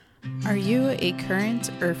Are you a current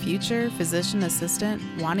or future physician assistant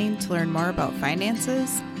wanting to learn more about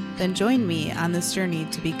finances? Then join me on this journey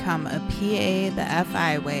to become a PA the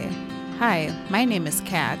FI way. Hi, my name is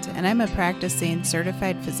Kat, and I'm a practicing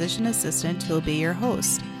certified physician assistant who will be your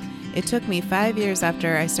host. It took me 5 years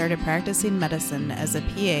after I started practicing medicine as a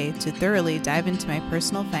PA to thoroughly dive into my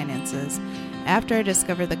personal finances after I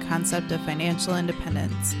discovered the concept of financial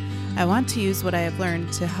independence. I want to use what I have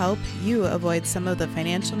learned to help you avoid some of the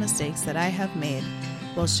financial mistakes that I have made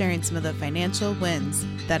while sharing some of the financial wins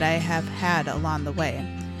that I have had along the way.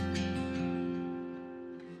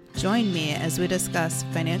 Join me as we discuss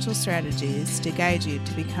financial strategies to guide you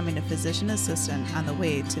to becoming a physician assistant on the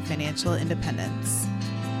way to financial independence.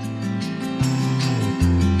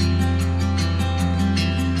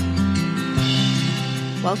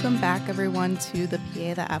 Welcome back, everyone, to the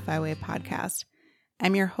PA the FI Way podcast.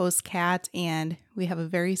 I'm your host, Kat, and we have a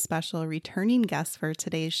very special returning guest for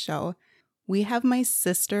today's show. We have my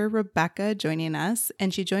sister, Rebecca, joining us,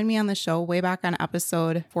 and she joined me on the show way back on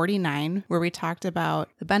episode 49, where we talked about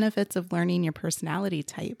the benefits of learning your personality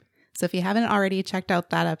type. So if you haven't already checked out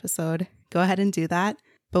that episode, go ahead and do that.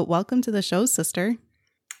 But welcome to the show, sister.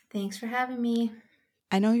 Thanks for having me.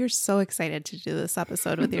 I know you're so excited to do this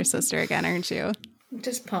episode with your sister again, aren't you?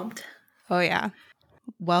 Just pumped. Oh, yeah.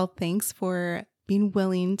 Well, thanks for being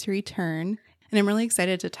willing to return. And I'm really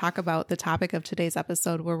excited to talk about the topic of today's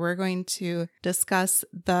episode, where we're going to discuss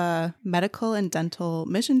the medical and dental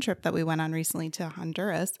mission trip that we went on recently to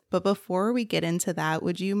Honduras. But before we get into that,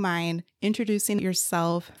 would you mind introducing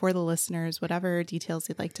yourself for the listeners, whatever details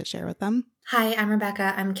you'd like to share with them? Hi, I'm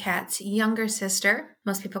Rebecca. I'm Kat's younger sister.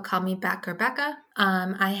 Most people call me Beck or Becca.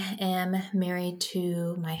 I am married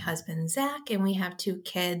to my husband, Zach, and we have 2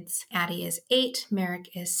 kids. Addie is 8, Merrick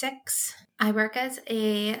is 6. I work as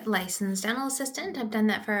a licensed dental assistant. I've done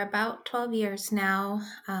that for about 12 years now.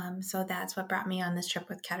 So that's what brought me on this trip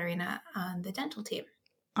with Katerina on the dental team.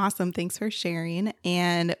 Awesome. Thanks for sharing.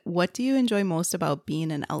 And what do you enjoy most about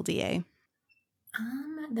being an LDA?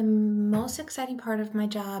 The most exciting part of my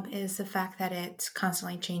job is the fact that it's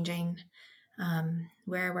constantly changing.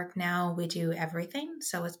 Where I work now, we do everything.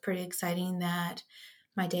 So it's pretty exciting that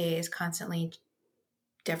my day is constantly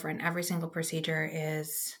different. Every single procedure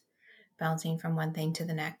is bouncing from one thing to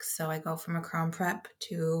the next. So I go from a crown prep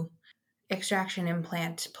to extraction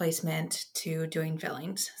implant placement to doing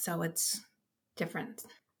fillings. So it's different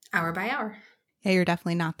hour by hour. Yeah, you're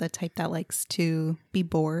definitely not the type that likes to be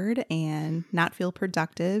bored and not feel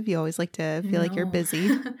productive. You always like to feel like you're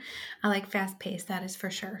busy. I like fast paced, that is for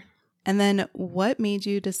sure. And then what made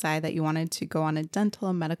you decide that you wanted to go on a dental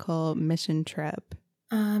and medical mission trip?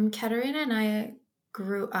 Katerina and I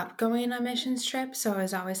grew up going on missions trips, so it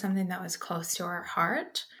was always something that was close to our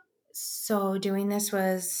heart. So doing this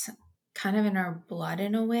was kind of in our blood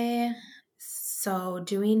in a way. So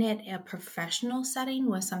doing it in a professional setting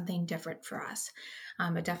was something different for us,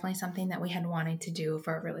 but definitely something that we had wanted to do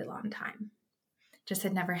for a really long time. Just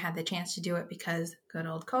had never had the chance to do it because good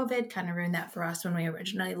old COVID kind of ruined that for us when we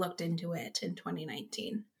originally looked into it in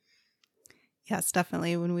 2019. Yes,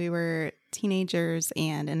 definitely. When we were teenagers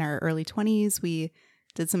and in our early 20s, we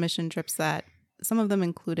did some mission trips that some of them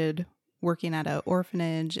included working at an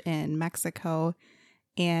orphanage in Mexico,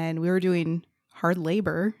 and we were doing hard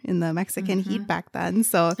labor in the Mexican heat back then.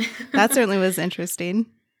 So that certainly was interesting.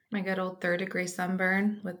 My good old 3rd-degree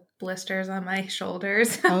sunburn with blisters on my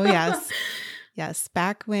shoulders. Oh, yes. Yes.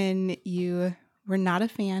 Back when you were not a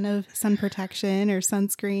fan of sun protection or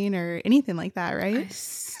sunscreen or anything like that, right? I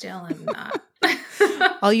still am not.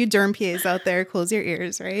 All you derm PAs out there, close your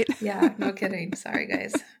ears, right? Yeah, no kidding. Sorry,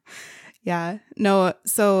 guys. Yeah. No,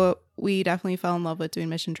 so we definitely fell in love with doing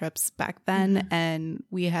mission trips back then, and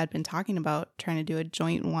we had been talking about trying to do a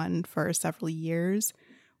joint one for several years.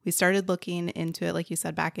 We started looking into it, like you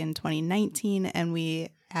said, back in 2019, and we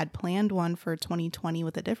had planned one for 2020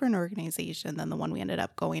 with a different organization than the one we ended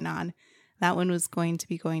up going on. That one was going to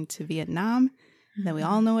be going to Vietnam. Then we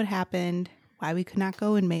all know what happened, why we could not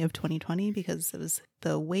go in May of 2020, because it was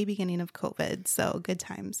the way beginning of COVID. So good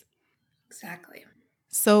times. Exactly.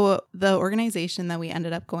 So the organization that we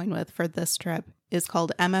ended up going with for this trip is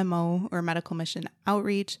called MMO, or Medical Mission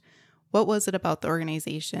Outreach. What was it about the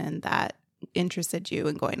organization that interested you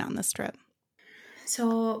in going on this trip?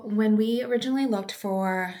 So when we originally looked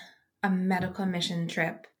for a medical mission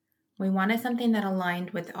trip, we wanted something that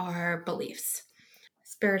aligned with our beliefs.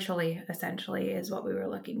 Spiritually, essentially, is what we were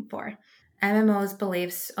looking for. MMO's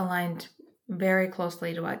beliefs aligned very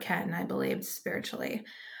closely to what Kat and I believed spiritually.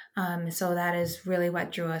 So that is really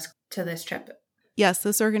what drew us to this trip. Yes,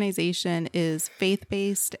 this organization is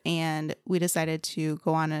faith-based, and we decided to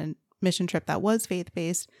go on a mission trip that was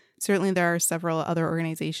faith-based certainly there are several other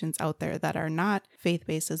organizations out there that are not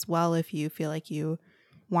faith-based as well. If you feel like you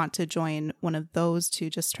want to join one of those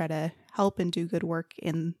to just try to help and do good work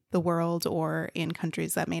in the world or in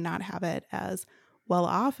countries that may not have it as well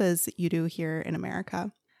off as you do here in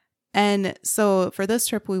America. And so for this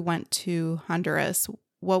trip, we went to Honduras.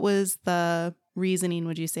 What was the reasoning,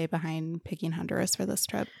 would you say, behind picking Honduras for this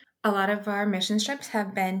trip? A lot of our mission trips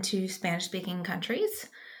have been to Spanish-speaking countries,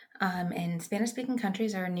 and Spanish-speaking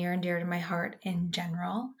countries are near and dear to my heart in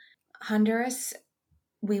general. Honduras,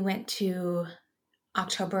 we went to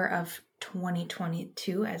October of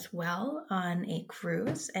 2022 as well on a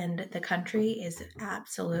cruise, and the country is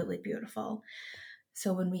absolutely beautiful.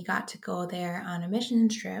 So when we got to go there on a mission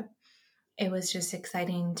trip, it was just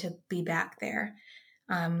exciting to be back there.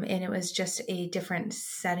 And it was just a different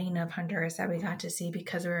setting of Honduras that we got to see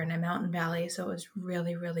because we were in a mountain valley. So it was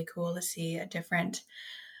really, really cool to see a different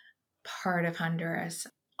part of Honduras.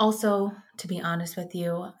 Also, to be honest with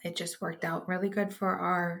you, it just worked out really good for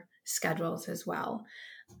our schedules as well.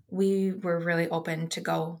 We were really open to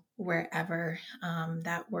go wherever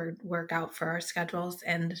that would work out for our schedules.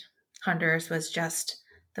 And Honduras was just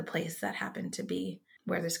the place that happened to be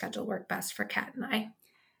where the schedule worked best for Kat and I.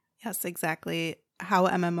 Yes, exactly. How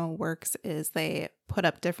MMO works is they put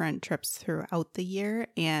up different trips throughout the year,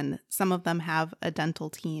 and some of them have a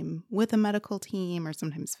dental team with a medical team or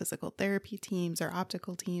sometimes physical therapy teams or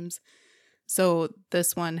optical teams. So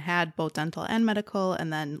this one had both dental and medical,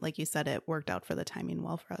 and then, like you said, it worked out for the timing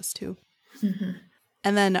well for us too. Mm-hmm.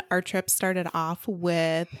 And then our trip started off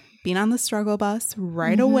with being on the struggle bus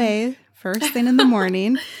right away, first thing in the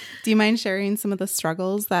morning. Do you mind sharing some of the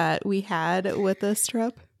struggles that we had with this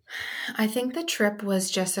trip? I think the trip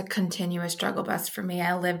was just a continuous struggle bus for me.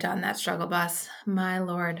 I lived on that struggle bus. My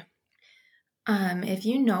Lord. If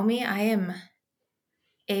you know me, I am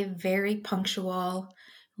a very punctual,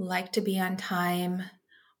 like to be on time,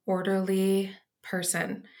 orderly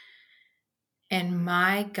person. And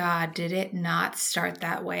my God, did it not start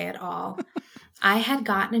that way at all. I had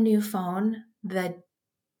gotten a new phone the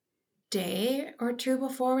day or two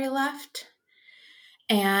before we left.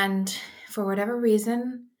 And for whatever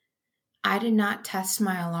reason, I did not test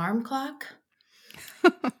my alarm clock.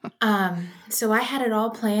 So I had it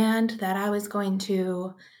all planned that I was going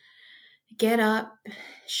to get up,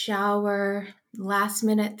 shower, last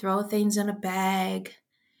minute throw things in a bag,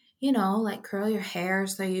 like curl your hair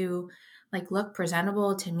so you look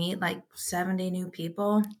presentable to meet 70 new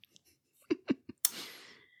people.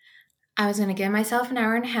 I was going to give myself an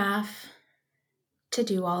hour and a half to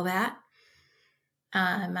do all that.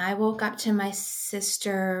 I woke up to my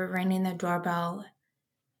sister ringing the doorbell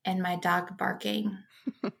and my dog barking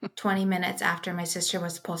 20 minutes after my sister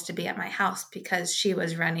was supposed to be at my house because she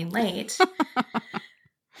was running late.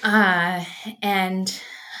 And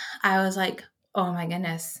I was like, oh my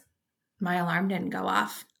goodness, my alarm didn't go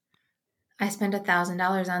off. I spent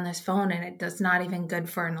 $1,000 on this phone and it does not even good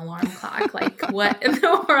for an alarm clock. What in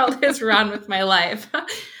the world is wrong with my life?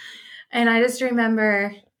 And I just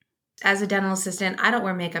remember, as a dental assistant, I don't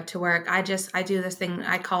wear makeup to work. I do this thing.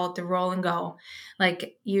 I call it the roll and go.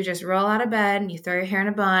 You just roll out of bed, you throw your hair in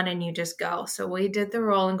a bun and you just go. So we did the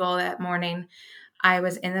roll and go that morning. I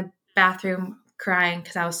was in the bathroom crying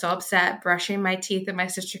because I was so upset, brushing my teeth, and my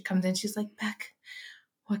sister comes in. She's like, Beck,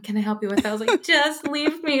 what can I help you with? I was like, just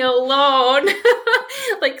leave me alone.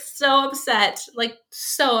 So upset,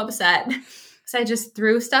 so upset. So I just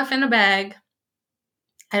threw stuff in a bag.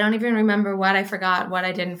 I don't even remember what I forgot, what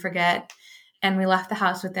I didn't forget. And we left the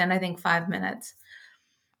house within, I think, 5 minutes.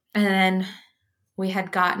 And then we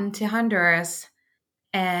had gotten to Honduras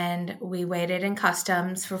and we waited in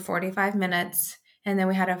customs for 45 minutes. And then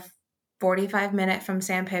we had a 45-minute from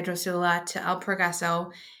San Pedro Sula to El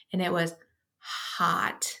Progreso. And it was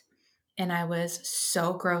hot. And I was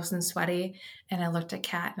so gross and sweaty. And I looked at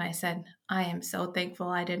Kat and I said, I am so thankful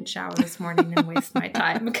I didn't shower this morning and waste my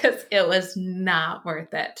time because it was not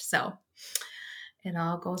worth it. So it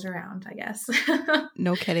all goes around, I guess.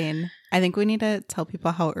 No kidding. I think we need to tell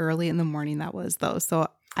people how early in the morning that was, though. So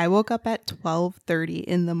I woke up at 12:30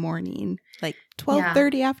 in the morning,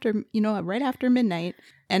 12:30 after, right after midnight.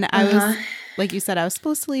 And I was, like you said, I was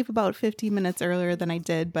supposed to leave about 15 minutes earlier than I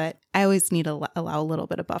did, but I always need to allow a little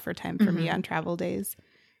bit of buffer time for me on travel days.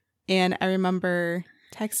 And I remember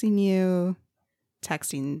texting you,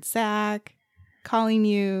 texting Zach, calling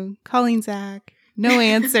you, calling Zach, no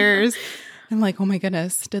answers. I'm like, oh my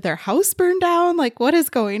goodness, did their house burn down? What is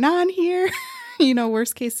going on here?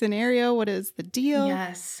 Worst case scenario, what is the deal?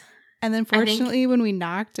 Yes. And then fortunately, when we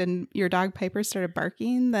knocked and your dog Piper started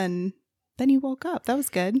barking, then then you woke up. That was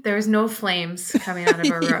good. There was no flames coming out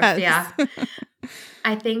of our roof. Yes. Yeah.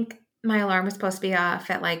 I think my alarm was supposed to be off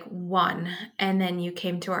at like 1, and then you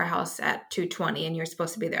came to our house at 2:20, and you're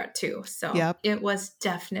supposed to be there at 2. So Yep. it was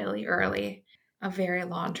definitely early. A very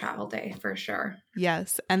long travel day for sure.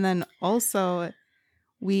 Yes. And then also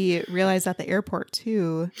we realized at the airport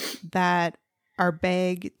too that our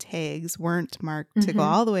bag tags weren't marked to go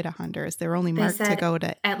all the way to Honduras. They were only marked to go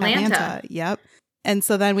to Atlanta. Yep. And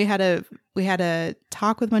so then we had to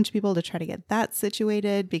talk with a bunch of people to try to get that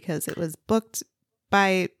situated because it was booked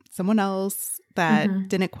by someone else that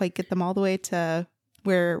didn't quite get them all the way to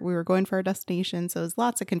where we were going for our destination. So it was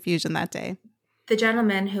lots of confusion that day. The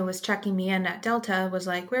gentleman who was checking me in at Delta was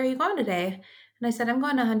like, "Where are you going today?" And I said, "I'm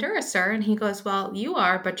going to Honduras, sir." And he goes, "Well, you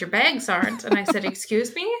are, but your bags aren't." And I said,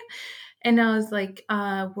 "Excuse me?" And I was like,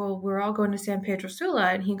 "Well, we're all going to San Pedro Sula."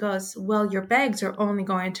 And he goes, "Well, your bags are only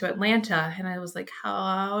going to Atlanta." And I was like,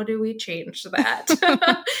 "How do we change that?"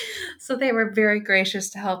 So they were very gracious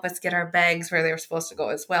to help us get our bags where they were supposed to go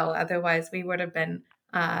as well. Otherwise, we would have been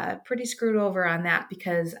pretty screwed over on that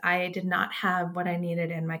because I did not have what I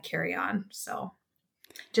needed in my carry-on. So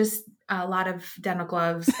just a lot of dental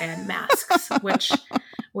gloves and masks, which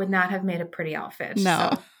would not have made a pretty outfit.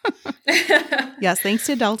 No. So. Yes, thanks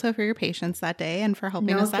to Delta for your patience that day and for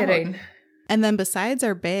helping us out. And then besides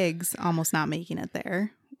our bags almost not making it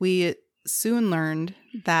there, we soon learned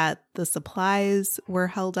that the supplies were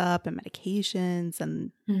held up and medications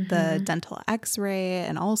and the dental x-ray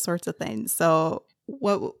and all sorts of things. So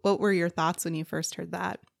what were your thoughts when you first heard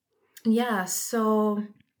that? Yeah, so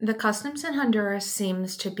the customs in Honduras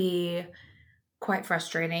seems to be quite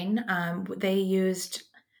frustrating.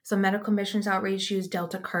 Medical Missions Outreach used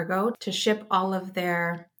Delta Cargo to ship all of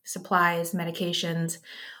their supplies, medications,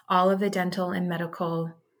 all of the dental and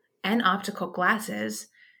medical and optical glasses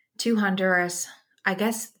to Honduras, I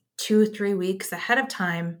guess 2-3 weeks ahead of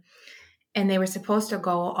time. And they were supposed to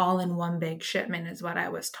go all in one big shipment is what I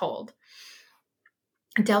was told.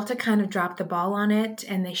 Delta kind of dropped the ball on it,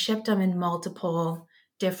 and they shipped them in multiple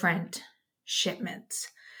different shipments.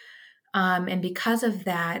 And because of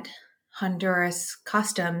that, Honduras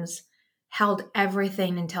Customs held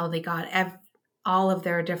everything until they got all of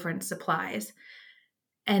their different supplies.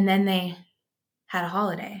 And then they had a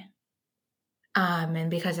holiday.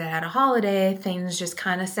 And because it had a holiday, things just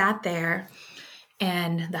kind of sat there.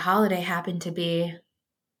 And the holiday happened to be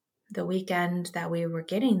the weekend that we were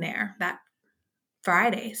getting there, that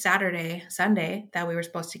Friday, Saturday, Sunday that we were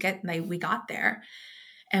supposed to get, we got there.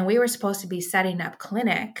 And we were supposed to be setting up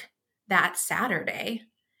clinic that Saturday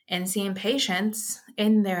and seeing patients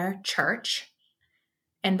in their church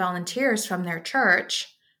and volunteers from their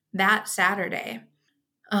church that Saturday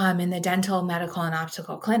in the dental, medical, and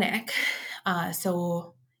optical clinic.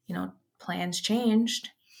 So, plans changed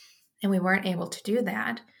and we weren't able to do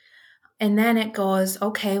that. And then it goes,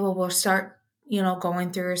 okay, well, we'll start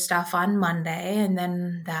going through stuff on Monday, and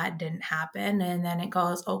then that didn't happen. And then it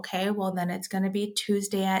goes, okay, well, then it's going to be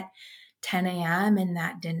Tuesday at 10 a.m. and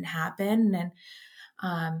that didn't happen.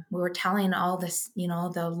 And we were telling all this,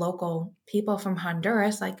 the local people from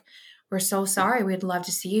Honduras, like, we're so sorry. We'd love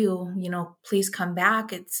to see you, please come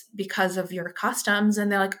back. It's because of your customs.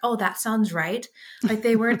 And they're like, oh, that sounds right. Like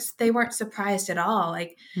they weren't surprised at all.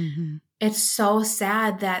 Like, It's so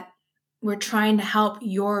sad that we're trying to help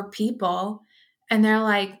your people. And they're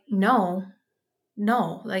like, no,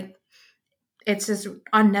 like it's this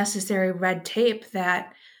unnecessary red tape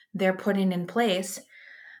that they're putting in place.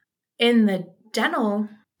 In the dental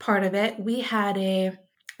part of it, we had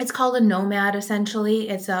it's called a Nomad, essentially.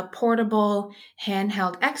 It's a portable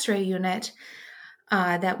handheld x-ray unit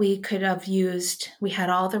that we could have used. We had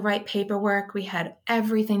all the right paperwork. We had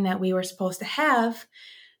everything that we were supposed to have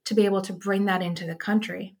to be able to bring that into the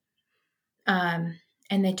country.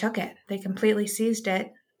 And they took it. They completely seized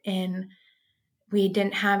it, and we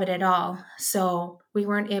didn't have it at all. So we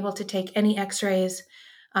weren't able to take any x-rays.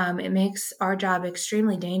 It makes our job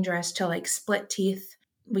extremely dangerous to split teeth.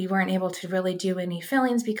 We weren't able to really do any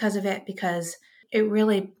fillings because of it, because it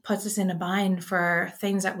really puts us in a bind for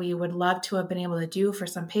things that we would love to have been able to do for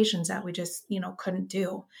some patients that we just, couldn't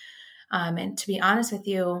do. And to be honest with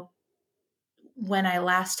you, when I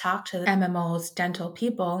last talked to the MMO's dental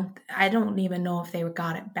people, I don't even know if they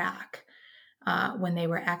got it back when they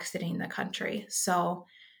were exiting the country. So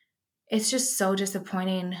it's just so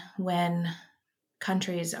disappointing when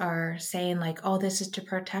countries are saying oh, this is to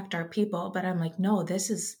protect our people. But I'm like, no,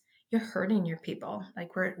 you're hurting your people.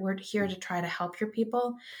 We're here to try to help your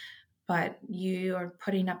people, but you are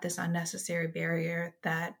putting up this unnecessary barrier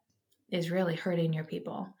that is really hurting your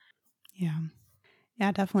people. Yeah.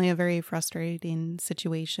 Yeah, definitely a very frustrating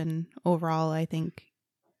situation overall. I think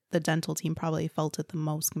the dental team probably felt it the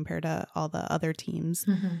most compared to all the other teams.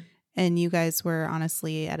 Mm-hmm. And you guys were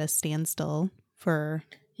honestly at a standstill for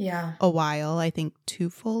a while. I think 2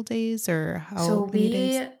 full days or how many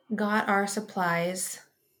days? We got our supplies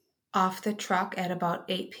off the truck at about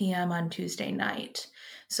 8 p.m. on Tuesday night.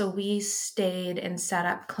 So we stayed and set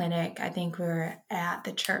up clinic. I think we were at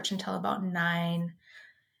the church until about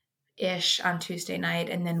 9-ish on Tuesday night.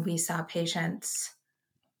 And then we saw patients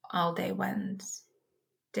all day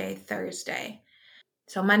Wednesday, Thursday.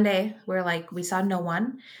 So Monday, we saw no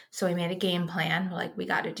one. So we made a game plan. We're like, we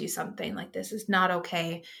got to do something. Like, this is not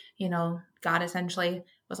okay. God essentially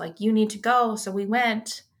was like, you need to go. So we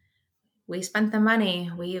went. We spent the money.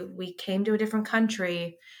 We came to a different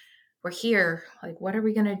country. We're here. Like, what are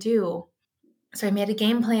we going to do? So I made a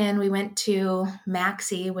game plan. We went to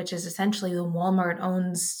Maxi, which is essentially the Walmart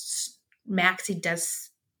owns Maxi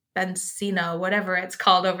Despensa, whatever it's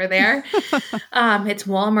called over there. It's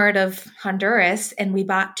Walmart of Honduras. And we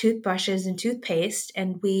bought toothbrushes and toothpaste.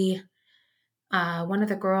 And one of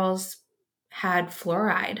the girls had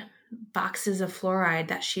boxes of fluoride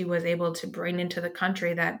that she was able to bring into the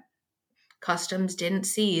country that Customs didn't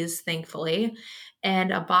seize, thankfully,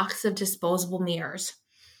 and a box of disposable mirrors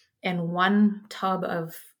and 1 tub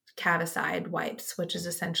of Caticide wipes, which is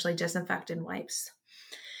essentially disinfectant wipes.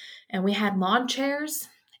 And we had lawn chairs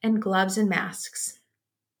and gloves and masks.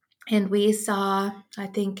 And we saw, I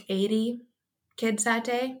think, 80 kids that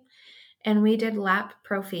day. And we did lap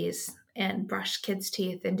prophies and brushed kids'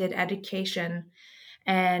 teeth and did education.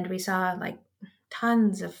 And we saw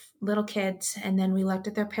tons of little kids, and then we looked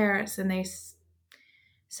at their parents and they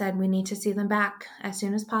said we need to see them back as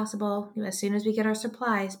soon as possible, as soon as we get our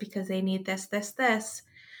supplies, because they need this,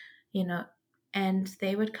 and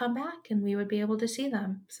they would come back and we would be able to see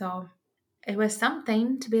them. So it was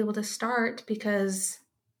something to be able to start because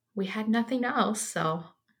we had nothing else. So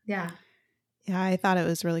yeah. Yeah, I thought it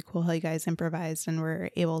was really cool how you guys improvised and were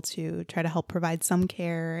able to try to help provide some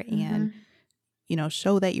care and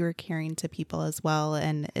show that you were caring to people as well.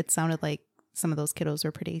 And it sounded like some of those kiddos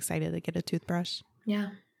were pretty excited to get a toothbrush. Yeah.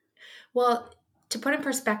 Well, to put in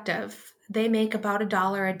perspective, they make about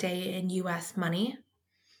 $1 a day in U.S. money.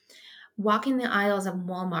 Walking the aisles of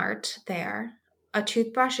Walmart there, a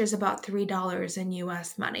toothbrush is about $3 in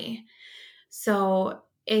U.S. money. So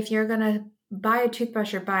if you're going to buy a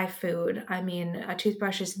toothbrush or buy food, a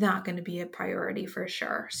toothbrush is not going to be a priority for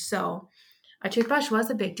sure. So a toothbrush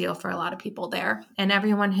was a big deal for a lot of people there. And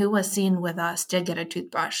everyone who was seen with us did get a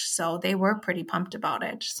toothbrush. So they were pretty pumped about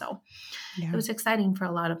it. So It was exciting for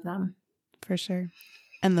a lot of them. For sure.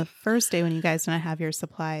 And the first day when you guys didn't have your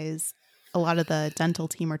supplies, a lot of the dental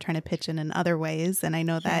team were trying to pitch in other ways. And I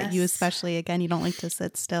know that you especially, again, you don't like to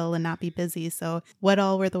sit still and not be busy. So what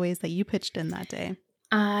all were the ways that you pitched in that day?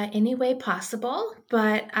 Any way possible,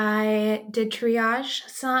 but I did triage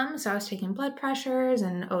some. So I was taking blood pressures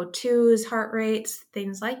and O2s, heart rates,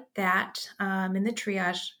 things like that in the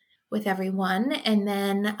triage with everyone. And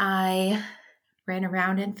then I ran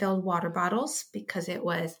around and filled water bottles because it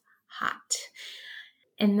was hot.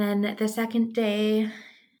 And then the second day,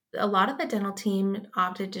 a lot of the dental team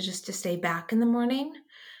opted to stay back in the morning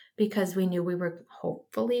because we knew we were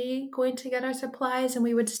hopefully going to get our supplies and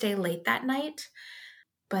we would stay late that night.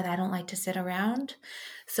 But I don't like to sit around.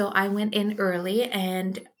 So I went in early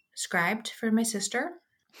and scribed for my sister,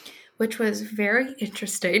 which was very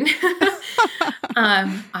interesting.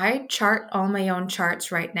 I chart all my own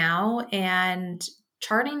charts right now, and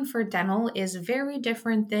charting for dental is very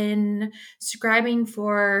different than scribing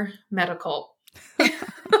for medical.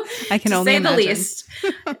 I can only imagine. To say the least.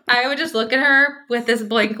 I would just look at her with this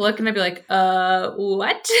blank look and I'd be like,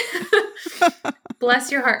 what?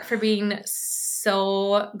 Bless your heart for being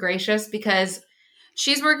so gracious, because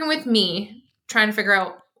she's working with me trying to figure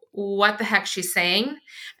out what the heck she's saying.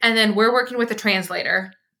 And then we're working with a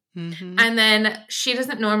translator. Mm-hmm. And then she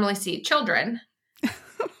doesn't normally see children.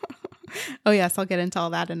 Oh, yes. I'll get into all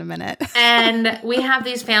that in a minute. And we have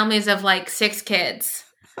these families of 6 kids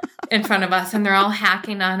in front of us, and they're all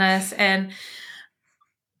hacking on us and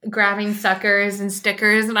grabbing suckers and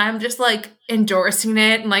stickers. And I'm just endorsing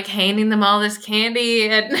it and handing them all this candy.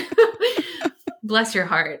 And bless your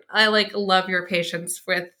heart. I love your patience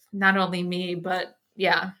with not only me, but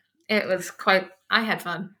yeah, it was I had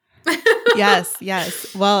fun.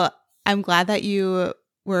 Yes. Well, I'm glad that you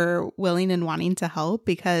were willing and wanting to help,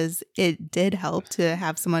 because it did help to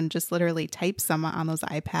have someone just literally type some on those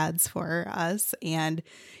iPads for us. And,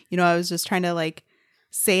 I was just trying to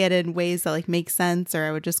say it in ways that like make sense, or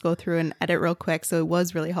I would just go through and edit real quick. So it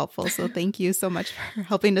was really helpful. So thank you so much for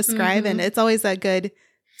helping describe. And it's always a good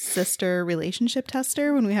sister relationship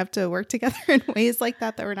tester when we have to work together in ways like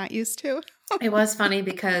that we're not used to. It was funny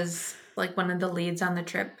because like one of the leads on the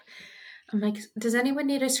trip, I'm like, does anyone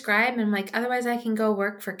need a scribe? And I'm like, otherwise I can go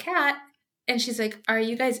work for Kat. And she's like, are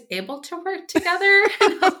you guys able to work together?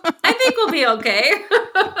 I think we'll be okay.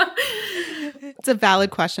 It's a valid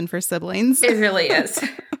question for siblings. It really is.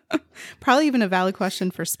 Probably even a valid question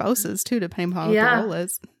for spouses too, depending on how the role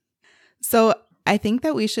is. So I think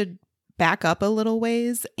that we should back up a little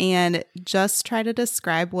ways and just try to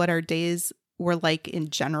describe what our days were like in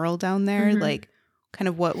general down there, like kind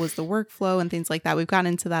of what was the workflow and things like that. We've gotten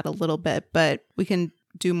into that a little bit, but we can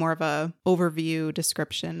do more of a overview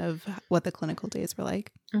description of what the clinical days were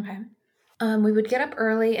like. Okay. We would get up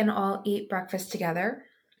early and all eat breakfast together.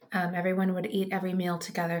 Everyone would eat every meal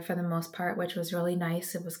together for the most part, which was really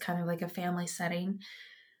nice. It was kind of like a family setting.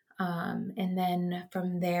 And then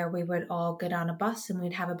from there, we would all get on a bus and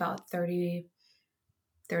we'd have about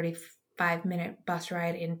 35-minute bus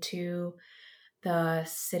ride into the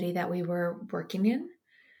city that we were working in.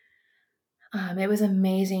 It was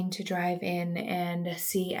amazing to drive in and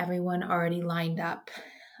see everyone already lined up.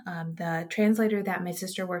 The translator that my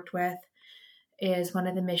sister worked with is one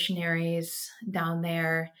of the missionaries down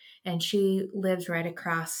there, and she lives right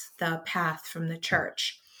across the path from the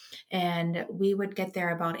church. And we would get there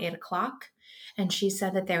about 8:00. And she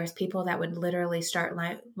said that there was people that would literally start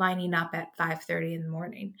lining up at 5:30 in the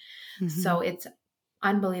morning. So it's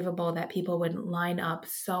unbelievable that people would line up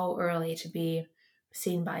so early to be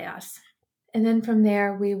seen by us. And then from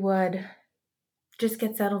there, we would just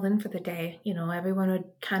get settled in for the day. You know, everyone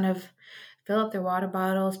would kind of fill up their water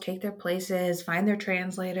bottles, take their places, find their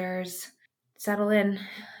translators, settle in.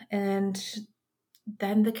 And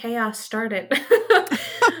then the chaos started.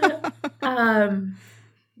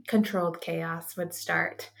 Controlled chaos would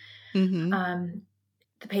start. The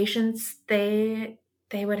patients, they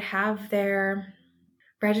would have their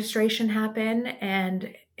registration happen,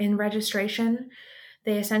 and in registration,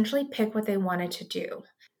 they essentially pick what they wanted to do.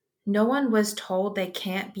 No one was told they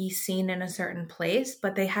can't be seen in a certain place,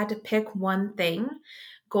 but they had to pick one thing,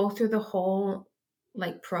 go through the whole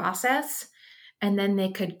process, and then they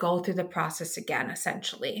could go through the process again,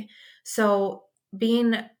 essentially. So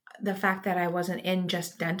being the fact that I wasn't in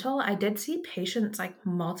just dental, I did see patients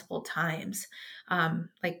multiple times. While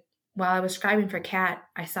I was scribing for Kat,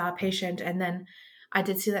 I saw a patient, and then I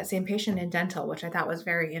did see that same patient in dental, which I thought was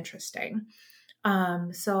very interesting.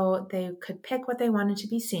 So they could pick what they wanted to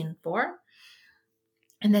be seen for,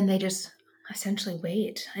 and then they just essentially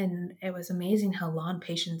wait. And it was amazing how long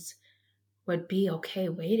patients would be okay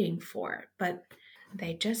waiting for, but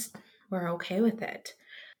they just were okay with it.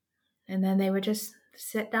 And then they would just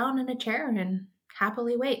sit down in a chair and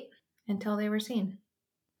happily wait until they were seen.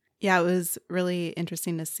 Yeah, it was really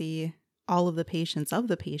interesting to see all of the patients,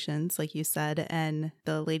 like you said, and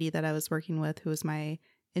the lady that I was working with, who was my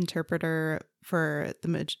interpreter for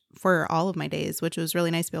all of my days, which was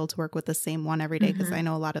really nice to be able to work with the same one every day, because I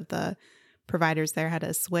know a lot of the providers there had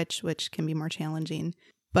a switch, which can be more challenging.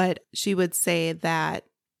 But she would say that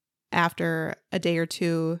after a day or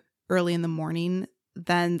two early in the morning,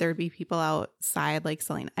 then there'd be people outside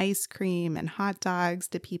selling ice cream and hot dogs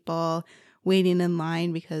to people waiting in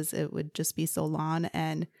line because it would just be so long.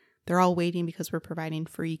 And they're all waiting because we're providing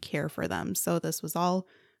free care for them. So this was all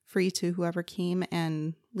free to whoever came.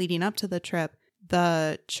 And leading up to the trip,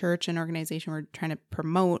 the church and organization were trying to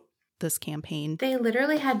promote this campaign. They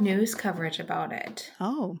literally had news coverage about it.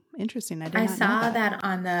 Oh, interesting. I saw that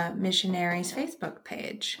on the missionaries' Facebook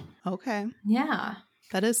page. Okay. Yeah.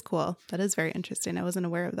 That is cool. That is very interesting. I wasn't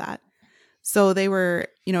aware of that. So they were,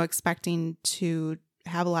 expecting to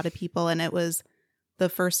have a lot of people, and it was the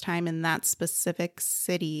first time in that specific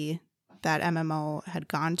city that MMO had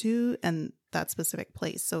gone to and that specific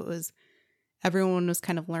place. So everyone was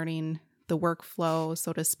kind of learning the workflow,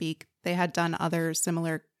 so to speak. They had done other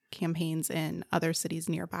similar campaigns in other cities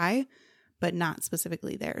nearby, but not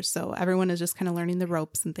specifically there. So everyone is just kind of learning the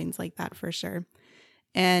ropes and things like that for sure.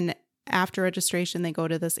 And after registration, they go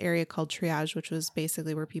to this area called triage, which was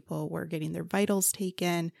basically where people were getting their vitals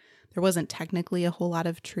taken. There wasn't technically a whole lot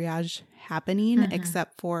of triage happening,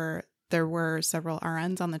 except for there were several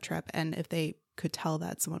RNs on the trip. And if they could tell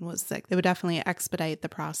that someone was sick, they would definitely expedite the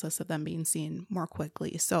process of them being seen more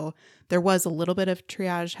quickly. So there was a little bit of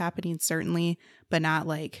triage happening, certainly, but not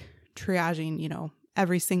triaging,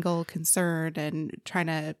 every single concern and trying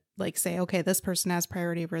to like say, okay, this person has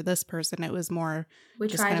priority over this person. It was more we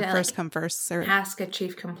just tried kind of to first come first serve. ask a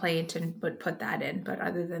chief complaint and would put that in. But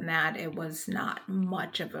other than that, it was not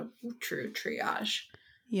much of a true triage.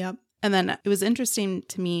 Yep. And then it was interesting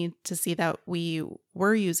to me to see that we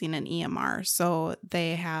were using an EMR. So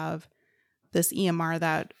they have this EMR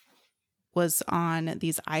that was on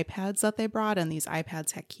these iPads that they brought, and these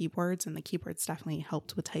iPads had keyboards, and the keyboards definitely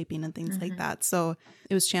helped with typing and things like that. So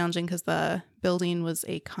it was challenging because the building was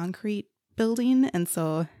a concrete building, and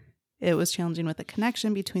so it was challenging with the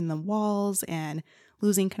connection between the walls and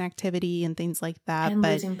losing connectivity and things like that. And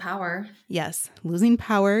losing power. Yes, losing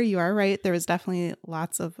power. You are right. There was definitely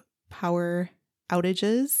lots of power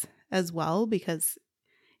outages as well because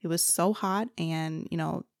it was so hot and,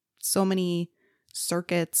 so many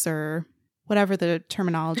circuits or whatever the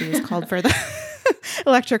terminology is called for the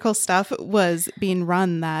electrical stuff was being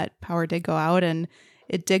run that power did go out, and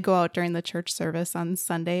it did go out during the church service on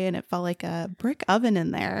Sunday, and it felt like a brick oven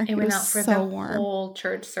in there. It went out for so the whole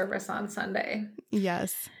church service on Sunday.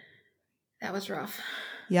 Yes. That was rough.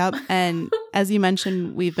 Yep. And as you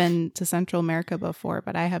mentioned, we've been to Central America before,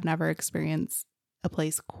 but I have never experienced a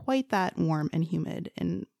place quite that warm and humid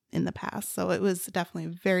in the past. So it was definitely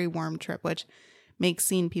a very warm trip, which makes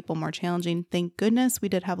seeing people more challenging. Thank goodness we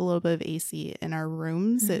did have a little bit of AC in our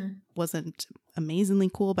rooms. It wasn't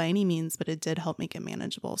amazingly cool by any means, but it did help make it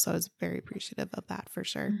manageable. So I was very appreciative of that for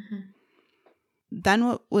sure. Then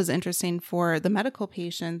what was interesting for the medical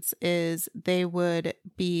patients is they would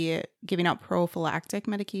be giving out prophylactic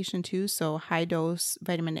medication too. So high dose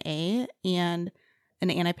vitamin A and an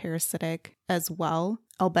antiparasitic as well,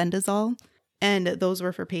 albendazole. And those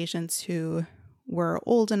were for patients who were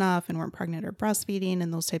old enough and weren't pregnant or breastfeeding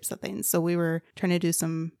and those types of things. So we were trying to do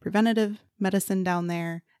some preventative medicine down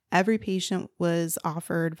there. Every patient was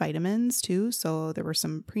offered vitamins too. So there were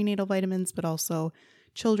some prenatal vitamins, but also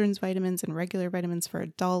children's vitamins and regular vitamins for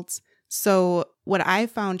adults. So what I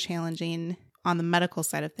found challenging on the medical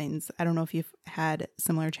side of things, I don't know if you've had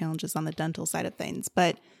similar challenges on the dental side of things,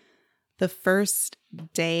 but the first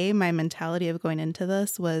day, my mentality of going into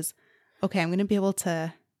this was, okay, I'm going to be able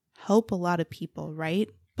to help a lot of people, right?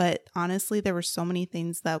 But honestly, there were so many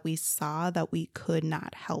things that we saw that we could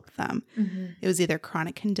not help them. It was either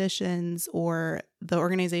chronic conditions or the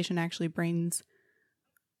organization actually brings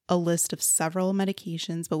a list of several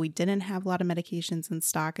medications, but we didn't have a lot of medications in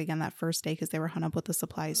stock again that first day because they were hung up with the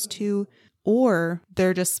supplies too. Or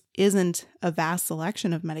there just isn't a vast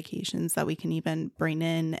selection of medications that we can even bring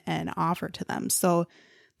in and offer to them. So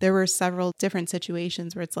there were several different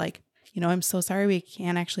situations where it's like, I'm so sorry we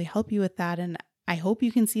can't actually help you with that. And I hope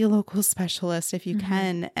you can see a local specialist if you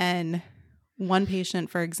can. And one patient,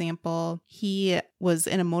 for example, he was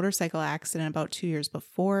in a motorcycle accident about 2 years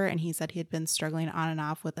before, and he said he had been struggling on and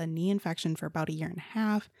off with a knee infection for about 1.5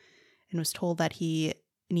 years and was told that he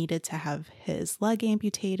needed to have his leg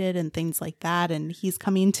amputated and things like that. And he's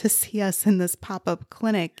coming to see us in this pop-up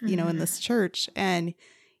clinic, in this church. And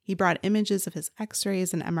he brought images of his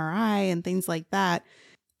x-rays and MRI and things like that.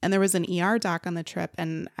 And there was an ER doc on the trip,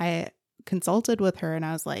 and I consulted with her and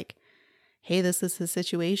I was like, hey, this is his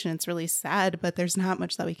situation. It's really sad, but there's not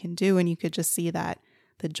much that we can do. And you could just see that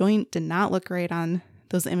the joint did not look great on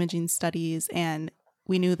those imaging studies. And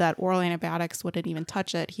we knew that oral antibiotics wouldn't even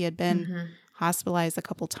touch it. He had been hospitalized a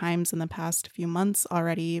couple times in the past few months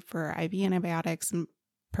already for IV antibiotics and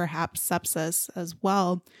perhaps sepsis as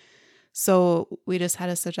well. So we just had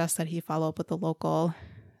to suggest that he follow up with the local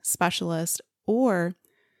specialist, or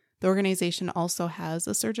the organization also has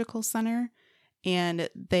a surgical center, and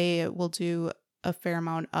they will do a fair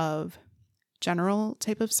amount of general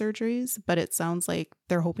type of surgeries, but it sounds like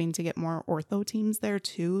they're hoping to get more ortho teams there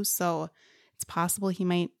too. So it's possible he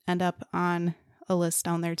might end up on a list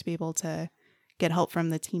down there to be able to get help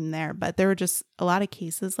from the team there. But there were just a lot of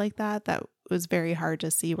cases like that was very hard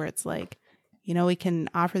to see, where it's like, we can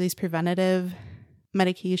offer these preventative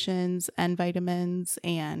medications and vitamins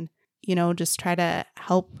and, just try to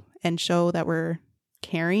help and show that we're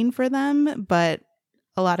caring for them. But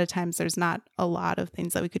a lot of times there's not a lot of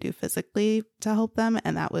things that we could do physically to help them.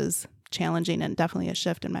 And that was challenging and definitely a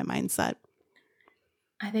shift in my mindset.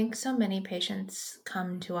 I think so many patients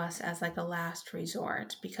come to us as like a last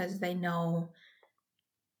resort because they know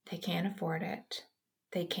they can't afford it.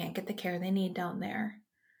 They can't get the care they need down there.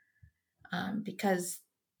 Because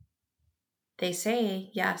they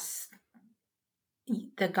say, yes,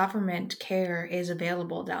 the government care is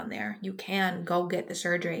available down there. You can go get the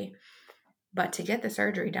surgery. But to get the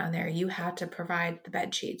surgery down there, you have to provide the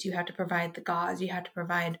bed sheets. You have to provide the gauze. You have to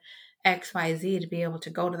provide X, Y, Z to be able to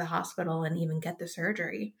go to the hospital and even get the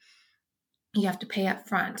surgery. You have to pay up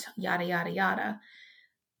front, yada, yada, yada.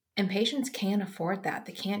 And patients can't afford that.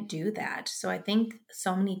 They can't do that. So I think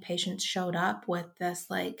so many patients showed up with this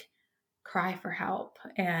like cry for help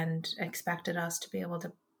and expected us to be able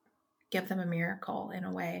to give them a miracle in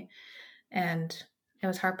a way. And it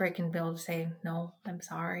was heartbreaking to be able to say, no, I'm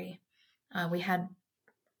sorry. We had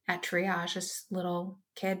at triage this little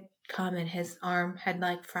kid come and his arm had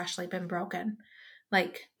like freshly been broken,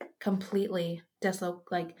 like completely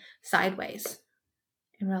like sideways.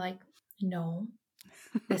 And we're like, no,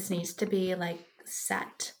 this needs to be like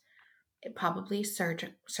set. It probably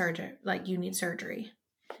like you need surgery.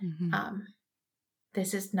 Mm-hmm.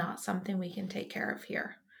 This is not something we can take care of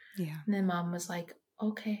here. Yeah. And then mom was like,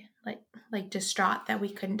 okay, like distraught that we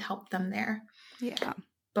couldn't help them there. Yeah.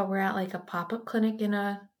 But we're at like a pop-up clinic in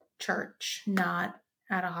a church, not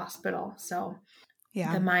at a hospital. So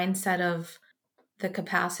Yeah. the mindset of the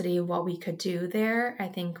capacity of what we could do there, I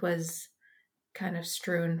think was kind of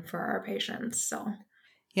strewn for our patients. So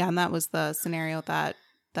yeah, and that was the scenario that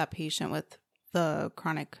patient with the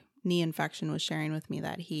chronic knee infection was sharing with me,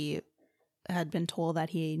 that he had been told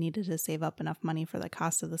that he needed to save up enough money for the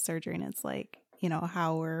cost of the surgery. And it's like,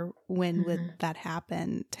 how or when would that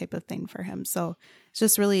happen type of thing for him. So it's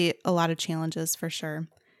just really a lot of challenges for sure.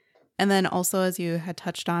 And then also, as you had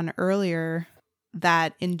touched on earlier,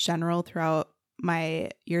 that in general, throughout my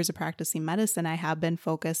years of practicing medicine, I have been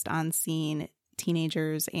focused on seeing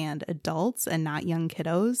teenagers and adults and not young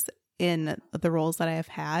kiddos in the roles that I have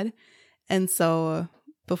had. And so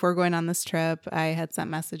before going on this trip, I had sent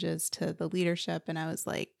messages to the leadership and I was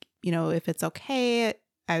like, if it's okay,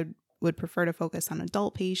 I would prefer to focus on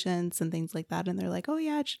adult patients and things like that. And they're like, oh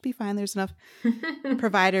yeah, it should be fine. There's enough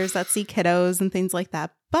providers that see kiddos and things like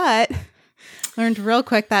that. But learned real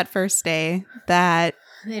quick that first day that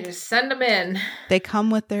they just send them in. They come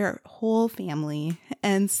with their whole family.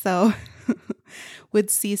 And so would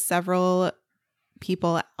see several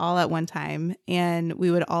people all at one time, and we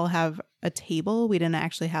would all have a table. We didn't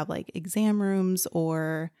actually have like exam rooms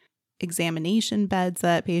or examination beds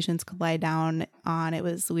that patients could lie down on.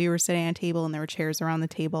 We were sitting at a table and there were chairs around the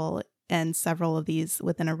table and several of these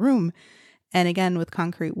within a room. And again, with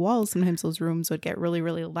concrete walls, sometimes those rooms would get really,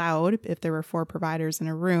 really loud if there were 4 providers in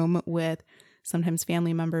a room with sometimes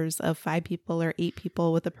family members of 5 people or 8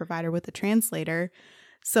 people with a provider with a translator.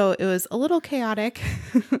 So it was a little chaotic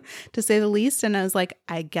to say the least. And I was like,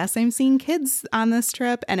 I guess I'm seeing kids on this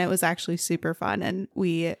trip. And it was actually super fun. And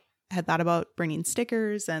we had thought about bringing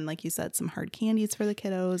stickers and, like you said, some hard candies for the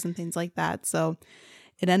kiddos and things like that. So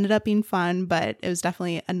it ended up being fun, but it was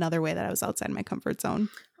definitely another way that I was outside my comfort zone.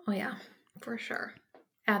 Oh, yeah, for sure.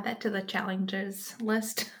 Add that to the challenges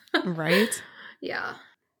list. Right? Yeah.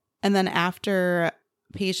 And then after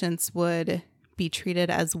patients would be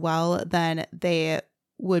treated as well, then they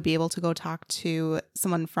would be able to go talk to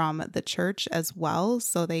someone from the church as well,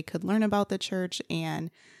 so they could learn about the church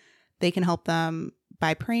and they can help them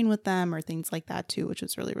by praying with them or things like that too, which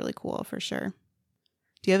was really, really cool for sure.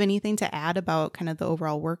 Do you have anything to add about kind of the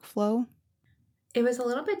overall workflow? It was a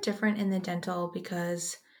little bit different in the dental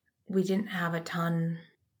because we didn't have a ton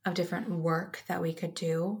of different work that we could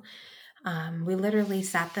do. We literally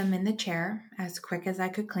sat them in the chair as quick as I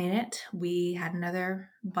could clean it. We had another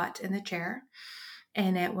butt in the chair.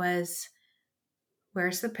 And it was,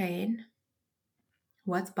 where's the pain?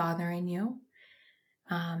 What's bothering you?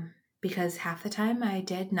 Because half the time I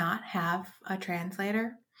did not have a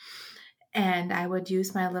translator. And I would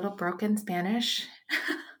use my little broken Spanish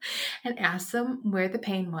and ask them where the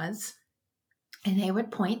pain was. And they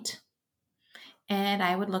would point. And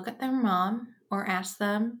I would look at their mom or ask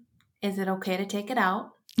them, is it okay to take it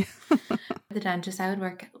out? The dentist I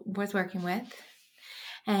was working with.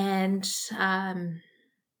 And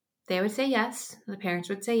they would say yes. The parents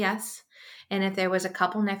would say yes. And if there was a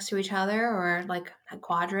couple next to each other or like a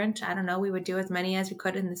quadrant, I don't know, we would do as many as we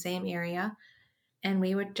could in the same area. And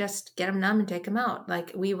we would just get them numb and take them out.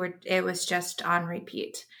 It was just on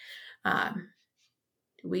repeat.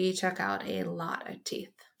 We took out a lot of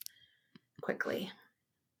teeth quickly.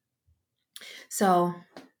 So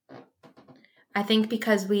I think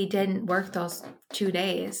because we didn't work those 2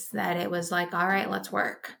 days that it was like, all right, let's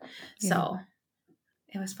work. Yeah. So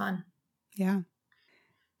it was fun. Yeah.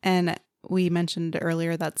 And we mentioned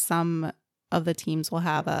earlier that some of the teams will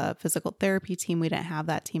have a physical therapy team. We didn't have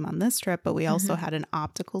that team on this trip, but we also had an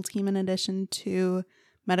optical team in addition to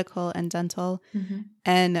medical and dental. Mm-hmm.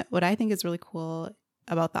 And what I think is really cool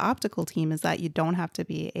about the optical team is that you don't have to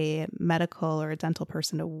be a medical or a dental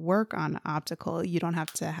person to work on optical. You don't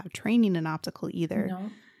have to have training in optical either. No.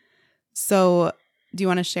 So do you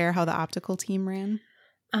want to share how the optical team ran?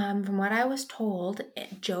 From what I was told,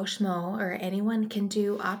 Joe Schmo or anyone can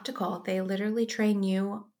do optical. They literally train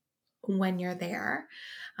you when you're there.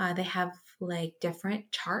 They have like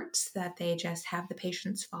different charts that they just have the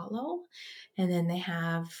patients follow. And then they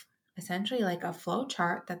have essentially like a flow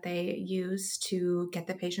chart that they use to get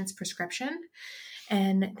the patient's prescription.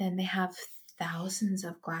 And then they have thousands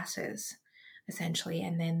of glasses essentially.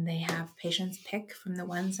 And then they have patients pick from the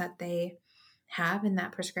ones that they have in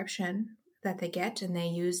that prescription that they get. And they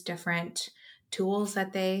use different tools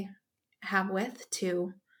that they have with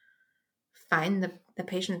to find the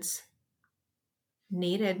patient's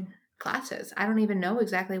needed glasses. I don't even know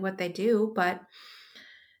exactly what they do, but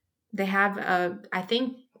they have I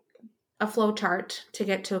think a flow chart to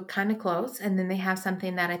get to kind of close. And then they have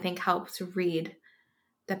something that I think helps read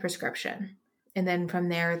the prescription. And then from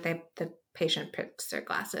there, the patient picks their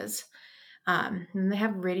glasses. And they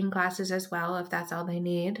have reading glasses as well, if that's all they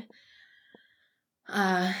need.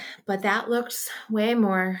 But that looks way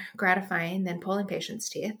more gratifying than pulling patients'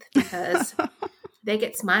 teeth because they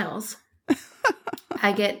get smiles.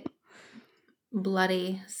 I get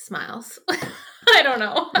bloody smiles. I don't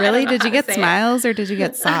know. Really? Did you get smiles or did you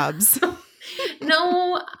get sobs?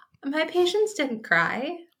 No, my patients didn't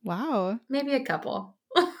cry. Wow. Maybe a couple.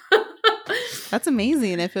 That's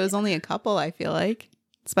amazing. If it was only a couple, I feel like,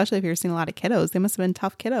 especially if you're seeing a lot of kiddos, they must have been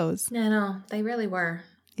tough kiddos. No, they really were.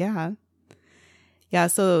 Yeah. Yeah.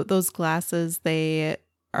 So those glasses, they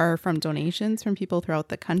are from donations from people throughout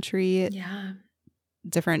the country. Yeah.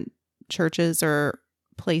 Different churches or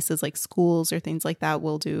places like schools or things like that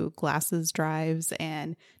will do glasses drives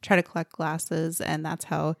and try to collect glasses. And that's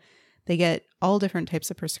how they get all different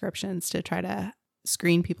types of prescriptions to try to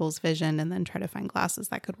screen people's vision and then try to find glasses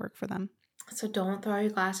that could work for them. So don't throw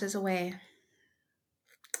your glasses away.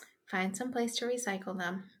 Find some place to recycle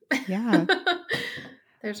them. Yeah.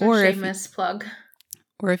 There's our shameless plug.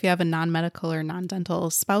 Or if you have a non-medical or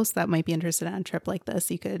non-dental spouse that might be interested in a trip like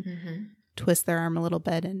this, you could twist their arm a little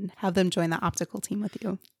bit and have them join the optical team with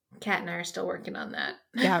you. Kat and I are still working on that.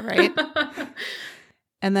 Yeah, right?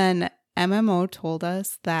 And then MMO told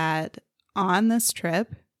us that on this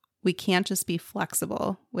trip, we can't just be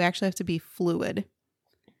flexible. We actually have to be fluid.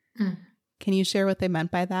 Mm. Can you share what they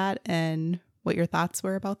meant by that and what your thoughts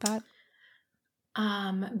were about that?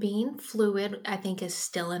 Being fluid, I think, is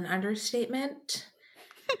still an understatement.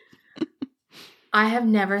 I have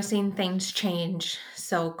never seen things change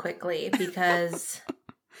so quickly because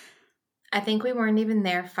I think we weren't even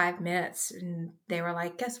there 5 minutes and they were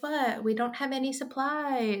like, guess what? We don't have any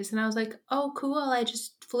supplies. And I was like, oh, cool. I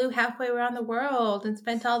just flew halfway around the world and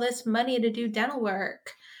spent all this money to do dental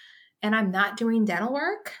work. And I'm not doing dental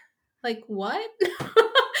work? Like, what?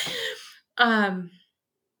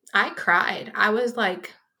 I cried. I was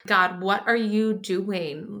like, God, what are you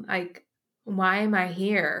doing? Like, why am I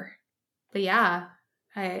here? But yeah,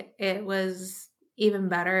 it was even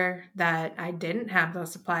better that I didn't have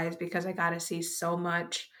those supplies because I got to see so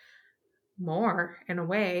much more in a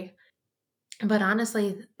way. But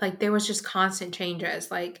honestly, like there was just constant changes.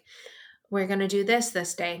 Like, we're going to do this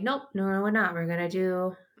day. Nope, no, we're not. We're going to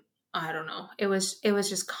do, I don't know. It was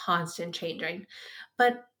just constant changing.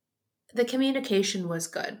 But the communication was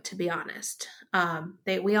good, to be honest.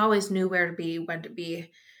 We always knew where to be, when to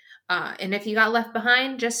be. And if you got left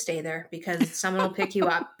behind, just stay there because someone will pick you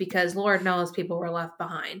up because Lord knows people were left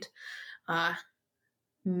behind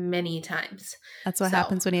many times. That's what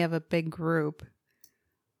happens when you have a big group.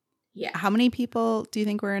 Yeah. How many people do you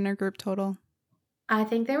think were in our group total? I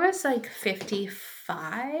think there was like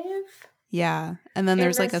 55. Yeah. And then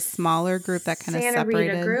there's like a smaller group that kind of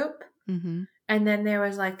separated. Santa Rita group. Mm-hmm. And then there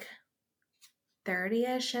was like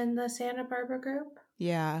 30-ish in the Santa Barbara group.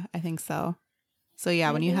 Yeah, I think so. So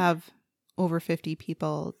yeah, when you have over 50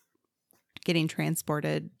 people getting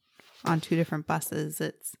transported on 2 different buses,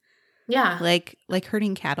 it's like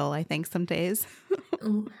herding cattle, I think, some days.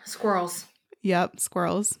 Squirrels. Yep,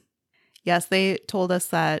 squirrels. Yes, they told us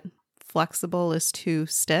that flexible is too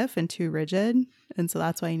stiff and too rigid, and so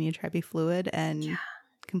that's why you need to try to be fluid, and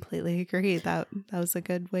completely agree. That was a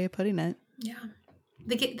good way of putting it. Yeah.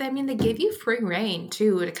 They give you free reign,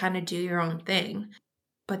 too, to kind of do your own thing.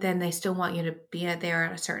 But then they still want you to be there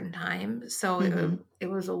at a certain time. So it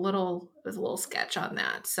was a little sketch on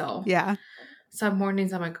that. So yeah, some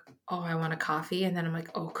mornings I'm like, oh, I want a coffee. And then I'm like,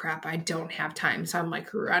 oh crap, I don't have time. So I'm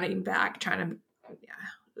like running back, trying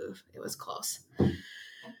to, it was close.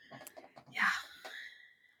 Yeah.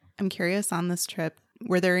 I'm curious on this trip,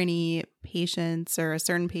 were there any patients or a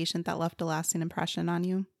certain patient that left a lasting impression on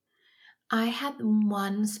you? I had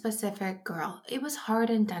one specific girl. It was hard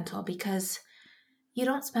in dental because you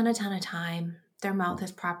don't spend a ton of time. Their mouth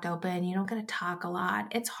is propped open. You don't get to talk a lot.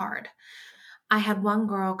 It's hard. I had one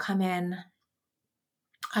girl come in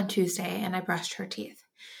on Tuesday and I brushed her teeth.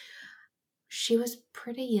 she was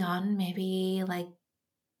pretty young, maybe like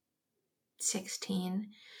 16.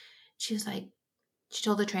 She was like, she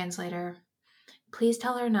told the translator, please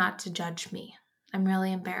tell her not to judge me. I'm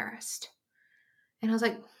really embarrassed. And I was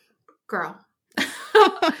like, girl,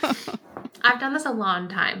 I've done this a long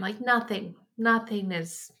time. Like nothing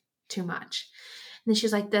is too much. And then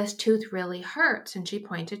she's like, this tooth really hurts. And she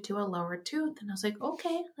pointed to a lower tooth. And I was like,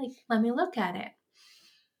 okay, like, let me look at it.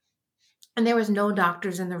 And there was no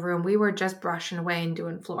doctors in the room. We were just brushing away and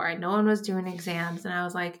doing fluoride. No one was doing exams. And I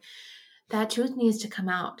was like, that tooth needs to come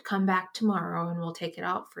out. Come back tomorrow and we'll take it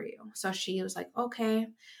out for you. So she was like, okay.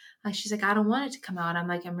 She's like, I don't want it to come out. I'm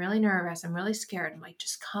like, I'm really nervous. I'm really scared. I'm like,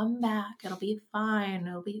 just come back. It'll be fine.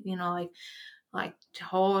 It'll be, like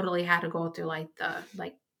totally had to go through like the,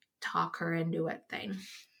 like talk her into it thing.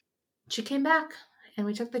 She came back and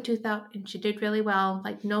we took the tooth out and she did really well.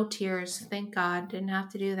 Like no tears. Thank God. Didn't have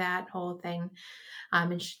to do that whole thing.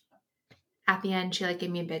 And at the end, she like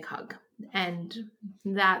gave me a big hug. And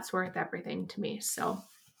that's worth everything to me. So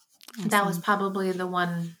awesome. That was probably the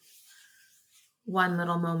one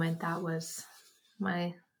little moment that was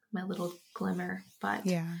my little glimmer. But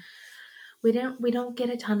yeah, we don't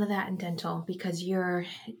get a ton of that in dental because you're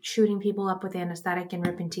shooting people up with anesthetic and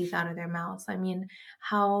ripping teeth out of their mouths. I mean,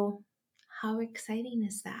 how exciting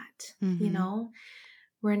is that? Mm-hmm. You know,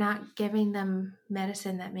 we're not giving them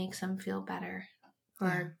medicine that makes them feel better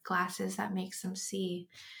or glasses that makes them see.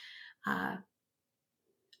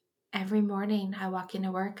 Every morning I walk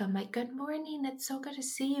into work, I'm like, good morning. It's so good to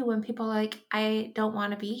see you. When people are like, I don't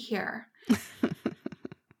want to be here.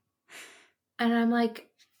 And I'm like,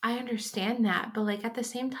 I understand that. But like at the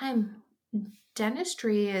same time,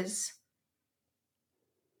 dentistry is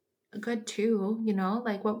good too. You know,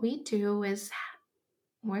 like what we do is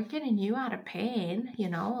we're getting you out of pain, you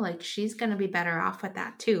know, like she's going to be better off with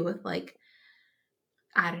that too. Like,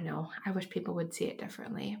 I don't know. I wish people would see it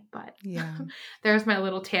differently, but yeah, there's my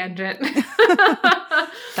little tangent.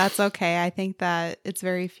 That's okay. I think that it's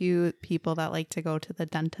very few people that like to go to the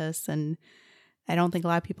dentist, and I don't think a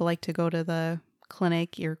lot of people like to go to the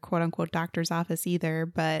clinic, your quote unquote doctor's office either,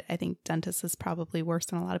 but I think dentist is probably worse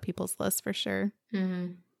on a lot of people's lists for sure.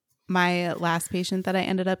 Mm-hmm. My last patient that I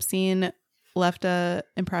ended up seeing left a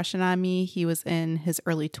impression on me. He was in his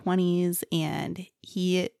early 20s and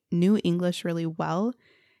he knew English really well.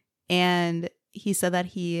 And he said that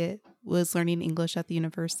he was learning English at the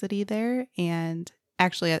university there, and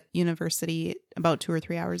actually at university about 2 or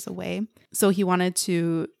 3 hours away. So he wanted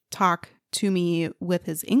to talk to me with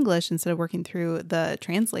his English instead of working through the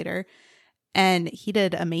translator. And he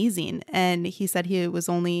did amazing. And he said he was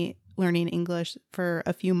only learning English for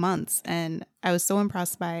a few months. And I was so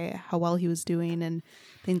impressed by how well he was doing and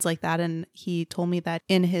things like that. And he told me that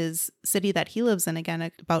in his city that he lives in, again,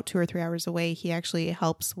 about 2 or 3 hours away, he actually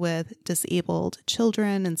helps with disabled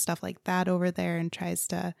children and stuff like that over there and tries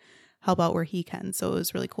to help out where he can. So it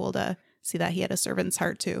was really cool to see that he had a servant's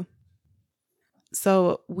heart too.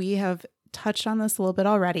 So we have touched on this a little bit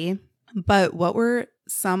already, but what were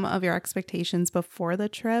some of your expectations before the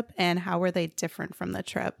trip and how were they different from the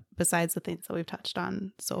trip besides the things that we've touched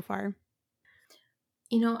on so far?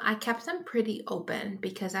 You know, I kept them pretty open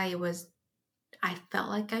because I felt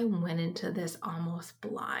like I went into this almost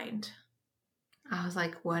blind. I was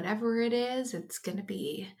like, whatever it is, it's going to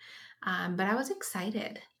be. But I was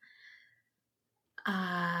excited.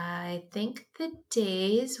 I think the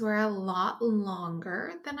days were a lot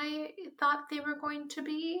longer than I thought they were going to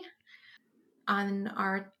be. On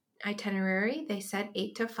our itinerary, they said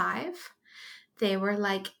 8 to 5. They were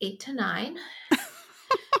like 8 to 9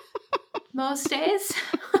 most days.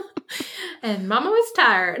 And Mama was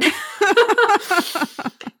tired.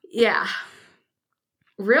 Yeah.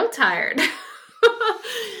 Real tired.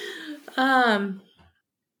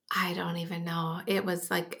 I don't even know. It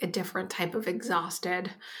was like a different type of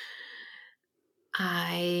exhausted.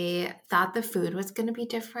 I thought the food was going to be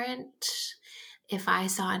different. If I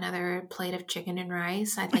saw another plate of chicken and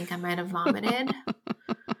rice, I think I might have vomited.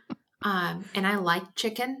 And I like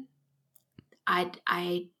chicken.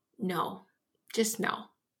 I no, just no.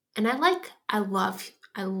 And I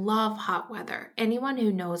love hot weather. Anyone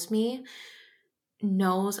who knows me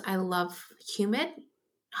knows I love humid,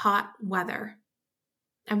 hot weather.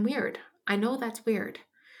 I'm weird. I know that's weird.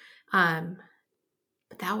 But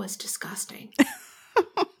that was disgusting.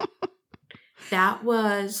 That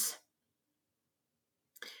was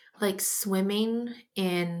like swimming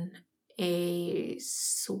in a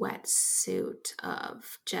sweatsuit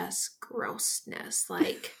of just grossness.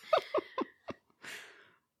 Like,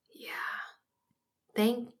 yeah.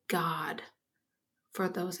 Thank God for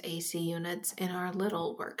those AC units in our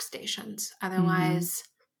little workstations. Otherwise,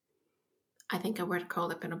 I think I would have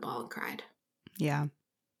curled up in a ball and cried. Yeah.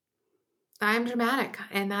 I'm dramatic,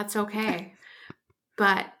 and that's okay.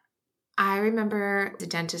 But I remember the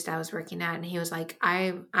dentist I was working at, and he was like,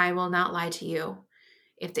 I will not lie to you.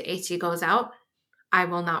 If the AC goes out, I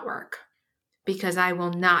will not work because I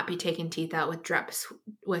will not be taking teeth out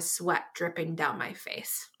with sweat dripping down my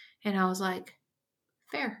face. And I was like,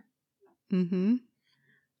 fair. Mm-hmm.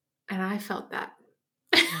 And I felt that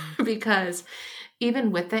because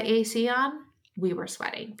even with the AC on, we were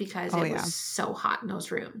sweating because it was so hot in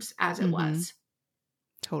those rooms as it was.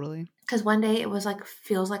 Totally. Because one day it was like,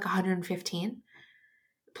 feels like 115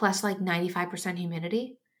 plus like 95%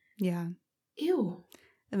 humidity. Yeah. Ew.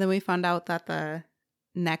 And then we found out that the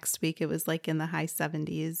next week it was like in the high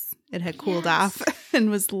 70s. It had cooled off and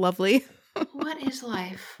was lovely. What is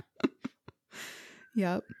life?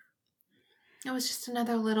 Yep. It was just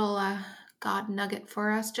another little God nugget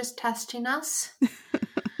for us, just testing us.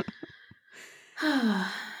 But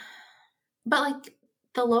like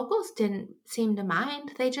the locals didn't seem to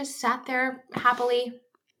mind. They just sat there happily.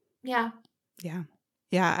 Yeah. Yeah.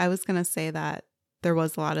 Yeah. I was going to say that there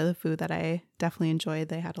was a lot of the food that I definitely enjoyed.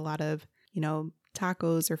 They had a lot of,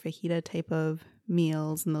 tacos or fajita type of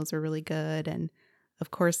meals, and those were really good. And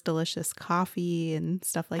of course, delicious coffee and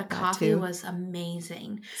stuff like that too. The coffee was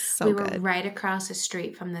amazing. So good. We were right across the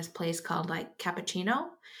street from this place called like Cappuccino,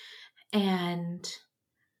 and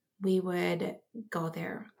we would go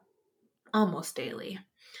there almost daily.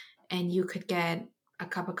 And you could get a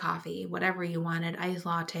cup of coffee, whatever you wanted, iced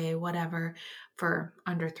latte, whatever, for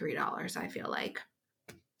under $3, I feel like.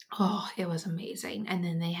 Oh, it was amazing. And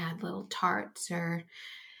then they had little tarts or,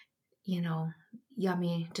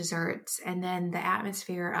 yummy desserts. And then the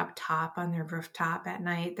atmosphere up top on their rooftop at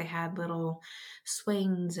night, they had little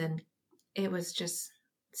swings, and it was just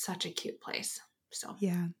such a cute place. So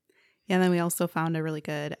yeah. And then we also found a really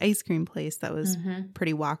good ice cream place that was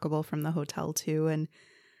pretty walkable from the hotel too. And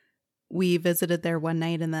we visited there one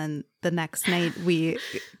night, and then the next night we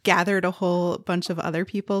gathered a whole bunch of other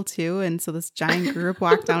people too. And so this giant group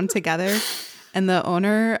walked down together, and the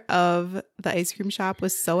owner of the ice cream shop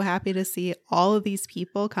was so happy to see all of these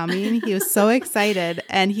people coming. He was so excited,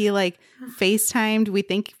 and he like FaceTimed, we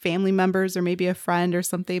think family members or maybe a friend or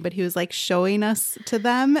something, but he was like showing us to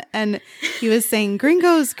them, and he was saying,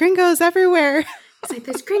 gringos everywhere. It's like,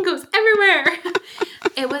 there's gringos everywhere.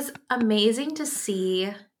 It was amazing to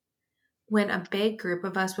see when a big group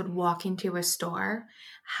of us would walk into a store,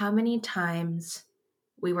 how many times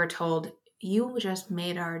we were told, you just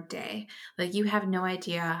made our day. Like, you have no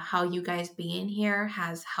idea how you guys being here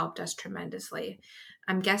has helped us tremendously.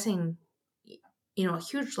 I'm guessing, a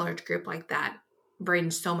huge, large group like that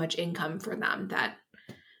brings so much income for them that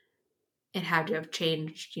it had to have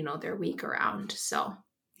changed, their week around. So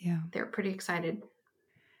yeah, they're pretty excited.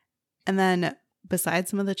 And then besides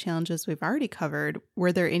some of the challenges we've already covered,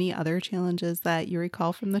 were there any other challenges that you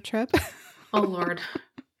recall from the trip? Oh, Lord.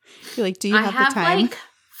 You're like, do you have the time? Like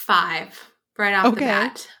 5 right off the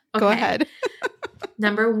bat. Okay. Go ahead.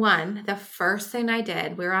 Number 1, the first thing I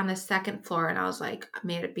did, we were on the 2nd floor, and I was like, I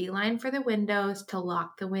made a beeline for the windows to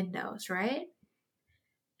lock the windows, right?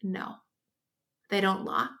 No, they don't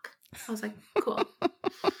lock. I was like, cool.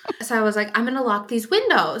 So I was like, I'm going to lock these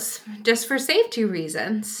windows just for safety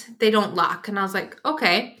reasons. They don't lock. And I was like,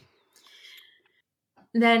 okay.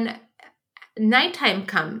 Then nighttime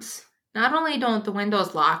comes. Not only don't the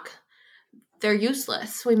windows lock, they're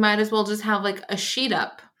useless. We might as well just have like a sheet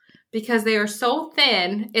up because they are so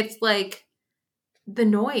thin. It's like the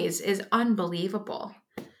noise is unbelievable.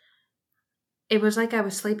 It was like I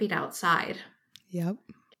was sleeping outside. Yep.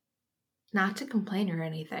 Not to complain or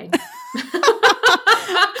anything.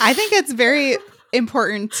 I think it's very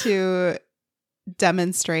important to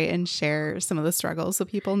demonstrate and share some of the struggles so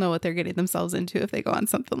people know what they're getting themselves into if they go on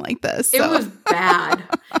something like this. So. It was bad.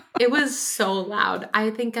 It was so loud. I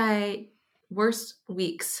think worst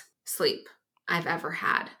week's sleep I've ever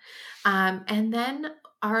had. And then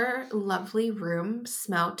our lovely room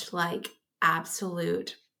smelt like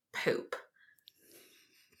absolute poop.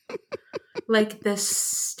 Like the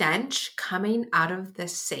stench coming out of the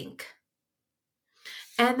sink.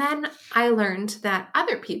 And then I learned that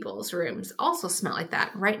other people's rooms also smell like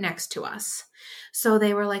that right next to us. So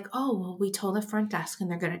they were like, oh, well, we told the front desk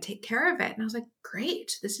and they're going to take care of it. And I was like,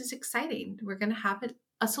 great, this is exciting. We're going to have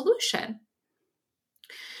a solution.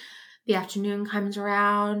 The afternoon comes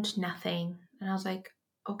around, nothing. And I was like,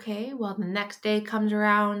 okay, well, the next day comes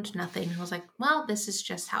around, nothing. And I was like, well, this is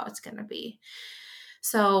just how it's going to be.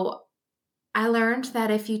 So I learned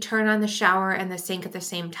that if you turn on the shower and the sink at the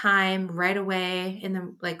same time, right away,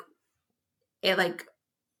 it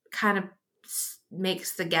kind of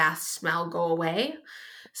makes the gas smell go away.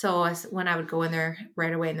 So when I would go in there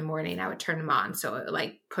right away in the morning, I would turn them on. So it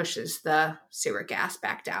like pushes the sewer gas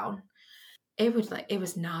back down. It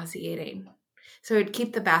was nauseating. So it'd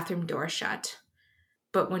keep the bathroom door shut.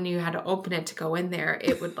 But when you had to open it to go in there,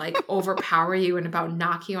 it would like overpower you and about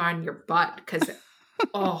knock you on your butt because,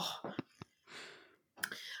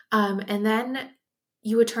 and then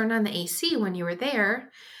you would turn on the AC when you were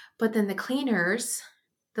there, but then the cleaners,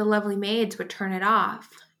 the lovely maids, would turn it off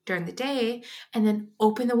during the day and then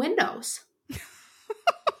open the windows.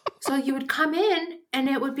 So you would come in and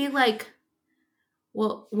it would be like,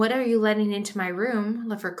 well, what are you letting into my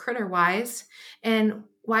room for critter wise? And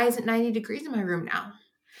why is it 90 degrees in my room now?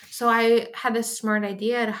 So I had this smart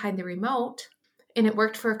idea to hide the remote, and it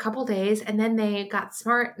worked for a couple days. And then they got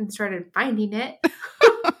smart and started finding it.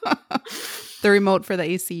 The remote for the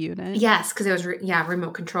AC unit. Yes, because it was,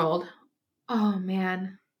 remote controlled. Oh,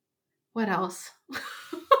 man. What else?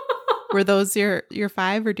 Were those your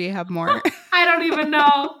 5 or do you have more? I don't even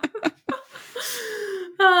know.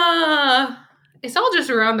 It's all just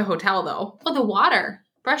around the hotel, though. Oh, the water.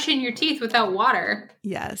 Brushing your teeth without water.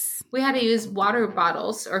 Yes. We had to use water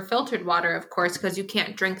bottles or filtered water, of course, because you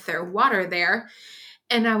can't drink their water there.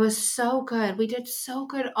 And I was so good. We did so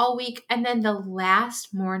good all week. And then the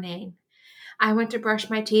last morning, I went to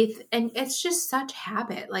brush my teeth, and it's just such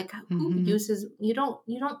habit. Like, who uses, you don't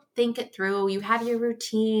think it through. You have your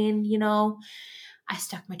routine, I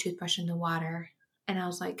stuck my toothbrush in the water, and I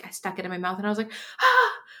was like, I stuck it in my mouth, and I was like,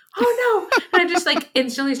 oh no. And I just like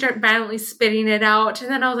instantly start violently spitting it out.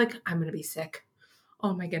 And then I was like, I'm going to be sick.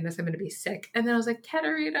 Oh my goodness, I'm going to be sick. And then I was like,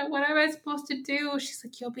 Katerina, what am I supposed to do? She's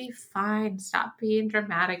like, you'll be fine. Stop being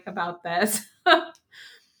dramatic about this.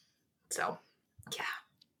 So, yeah.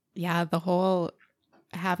 Yeah, the whole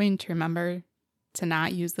having to remember to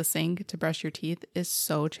not use the sink to brush your teeth is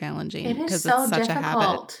so challenging. It is because so it's such difficult. a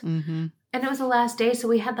habit. Mm-hmm. And it was the last day, so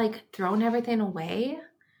we had like thrown everything away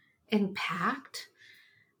and packed.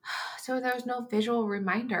 So there was no visual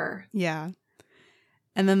reminder. Yeah.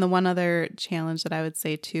 And then the one other challenge that I would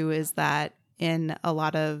say too is that in a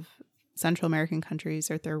lot of Central American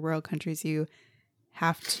countries or third world countries, you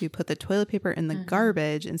have to put the toilet paper in the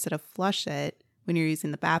garbage instead of flush it when you're using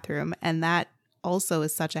the bathroom. And that also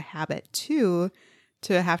is such a habit too,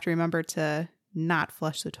 to have to remember to not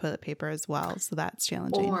flush the toilet paper as well. So that's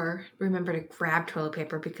challenging. Or remember to grab toilet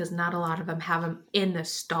paper because not a lot of them have them in the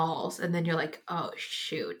stalls. And then you're like, oh,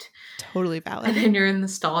 shoot. Totally valid. And then you're in the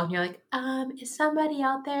stall and you're like, is somebody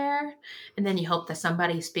out there? And then you hope that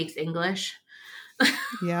somebody speaks English.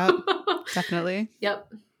 Yep, definitely. Yep.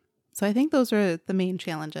 So I think those are the main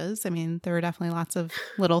challenges. I mean, there were definitely lots of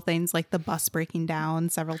little things like the bus breaking down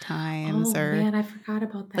several times. Oh, man, I forgot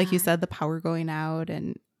about that. Like you said, the power going out,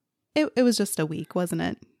 and it was just a week, wasn't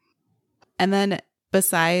it? And then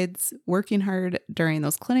besides working hard during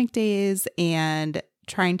those clinic days and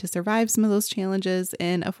trying to survive some of those challenges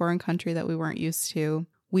in a foreign country that we weren't used to,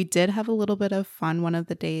 we did have a little bit of fun one of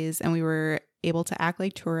the days, and we were able to act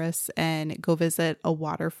like tourists and go visit a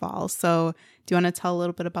waterfall. So do you want to tell a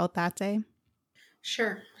little bit about that day?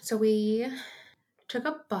 Sure. So we took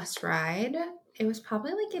a bus ride. It was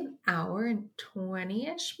probably like an hour and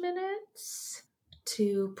 20-ish minutes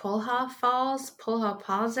to Pulha Falls, Pulha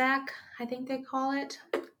Palzak, I think they call it.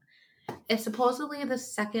 It's supposedly the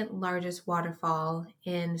second largest waterfall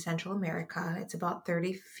in Central America. It's about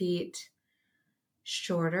 30 feet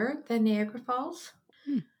shorter than Niagara Falls.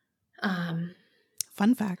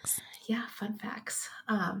 Fun facts. Yeah, fun facts.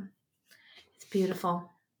 It's beautiful.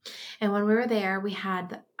 And when we were there, we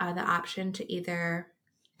had the option to either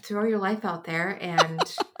throw your life out there and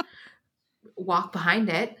walk behind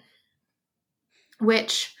it,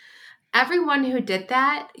 which everyone who did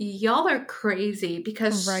that, y'all are crazy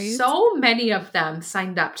because so many of them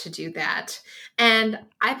signed up to do that. And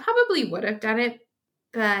I probably would have done it,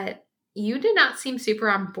 but you did not seem super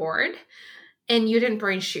on board and you didn't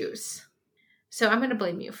bring shoes. So I'm going to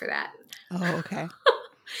blame you for that. Oh, okay.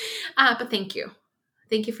 But thank you.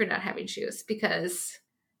 Thank you for not having shoes because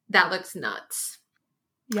that looks nuts.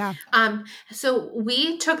 Yeah. So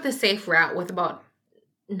we took the safe route with about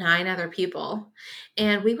 9 other people,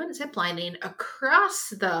 and we went ziplining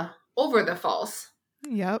over the falls.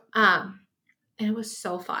 Yep. And it was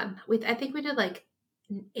so fun. I think we did like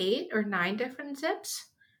 8 or 9 different zips.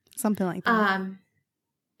 Something like that.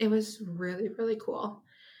 It was really, really cool.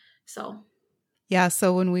 So. Yeah.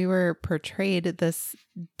 So when we were portrayed this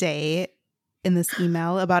day in this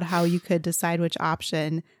email about how you could decide which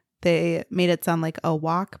option, they made it sound like a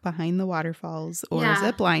walk behind the waterfalls or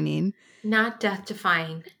zip lining. Not death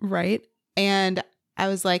defying. Right. And I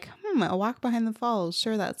was like, a walk behind the falls.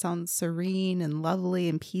 Sure, that sounds serene and lovely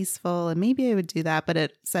and peaceful. And maybe I would do that. But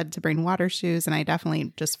it said to bring water shoes. And I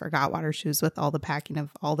definitely just forgot water shoes with all the packing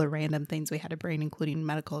of all the random things we had to bring, including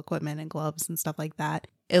medical equipment and gloves and stuff like that.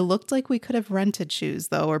 It looked like we could have rented shoes,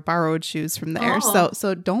 though, or borrowed shoes from there.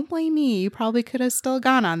 So don't blame me. You probably could have still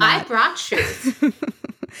gone on that. I brought shoes.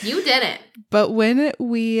 You didn't. But when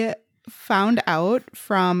we found out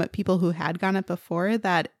from people who had gone it before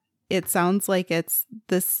that it sounds like it's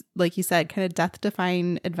this, like you said, kind of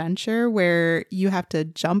death-defying adventure where you have to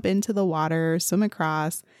jump into the water, swim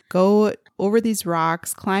across, go over these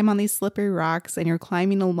rocks, climb on these slippery rocks, and you're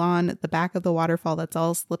climbing along the back of the waterfall that's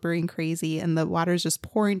all slippery and crazy, and the water's just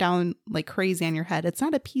pouring down like crazy on your head. It's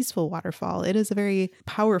not a peaceful waterfall. It is a very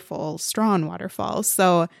powerful, strong waterfall.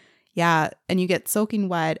 So yeah, and you get soaking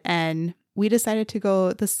wet, and we decided to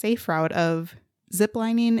go the safe route of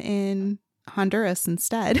ziplining in Honduras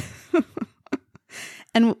instead.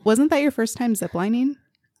 And wasn't that your first time ziplining?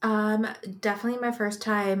 Definitely my first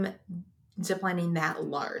time ziplining that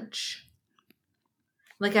large.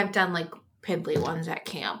 Like I've done like piddly ones at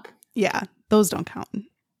camp. Yeah, those don't count.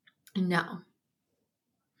 No.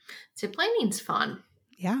 Ziplining's fun.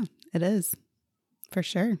 Yeah, it is. For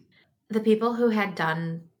sure. The people who had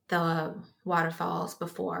done the waterfalls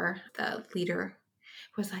before, the leader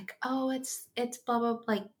was like, oh, it's blah, blah,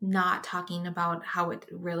 like not talking about how it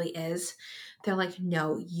really is. They're like,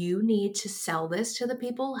 no, you need to sell this to the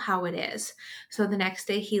people how it is. So the next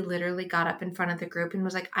day he literally got up in front of the group and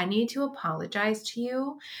was like, I need to apologize to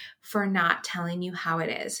you for not telling you how it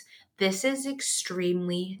is. This is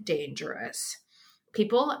extremely dangerous.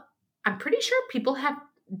 People, I'm pretty sure people have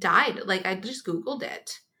died. Like I just Googled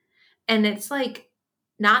it and it's like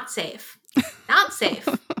not safe, not safe.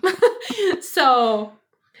 So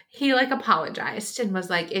he like apologized and was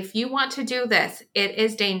like, if you want to do this, it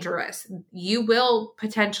is dangerous. You will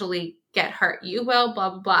potentially get hurt. You will blah,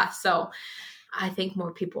 blah, blah. So I think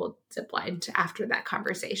more people ziplined after that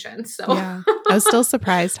conversation. So yeah, I was still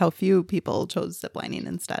surprised how few people chose ziplining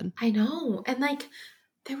instead. I know. And like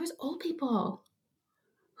there was old people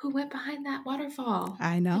who went behind that waterfall.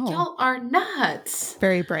 I know. Like, y'all are nuts.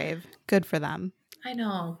 Very brave. Good for them. I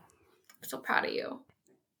know. I'm so proud of you.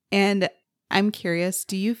 And I'm curious,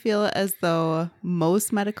 do you feel as though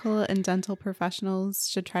most medical and dental professionals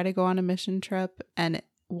should try to go on a mission trip? And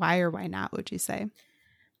why or why not, would you say?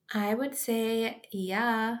 I would say,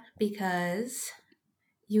 yeah, because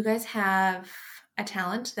you guys have a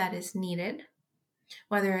talent that is needed,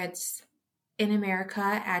 whether it's in America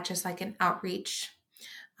at just like an outreach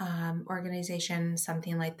organization,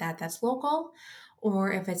 something like that that's local,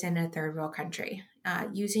 or if it's in a third world country.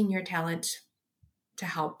 Using your talent to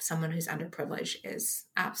help someone who's underprivileged is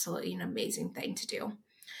absolutely an amazing thing to do.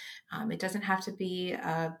 It doesn't have to be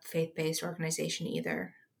a faith-based organization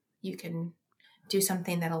either. You can do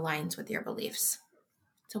something that aligns with your beliefs.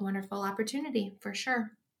 It's a wonderful opportunity for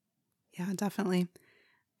sure. Yeah, definitely.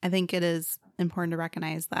 I think it is important to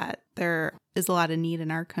recognize that there is a lot of need in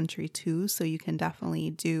our country too. So you can definitely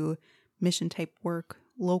do mission type work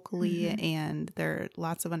locally, and there are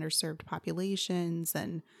lots of underserved populations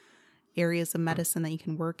and areas of medicine that you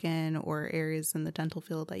can work in, or areas in the dental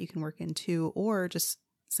field that you can work in too, or just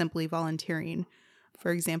simply volunteering.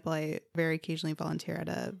 For example, I very occasionally volunteer at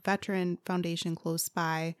a veteran foundation close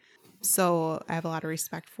by. So I have a lot of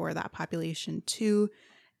respect for that population too.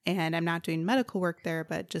 And I'm not doing medical work there,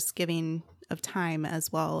 but just giving of time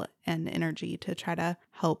as well and energy to try to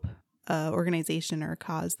help an organization or a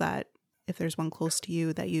cause that, if there's one close to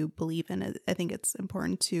you that you believe in, I think it's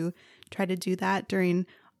important to try to do that during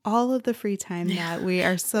all of the free time that we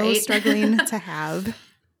are so struggling to have.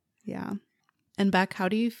 Yeah. And Beck, how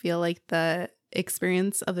do you feel like the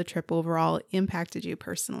experience of the trip overall impacted you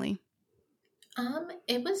personally?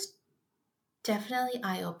 It was definitely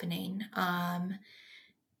eye-opening.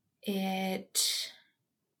 It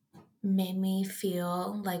made me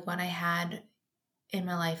feel like what I had in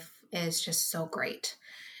my life is just so great.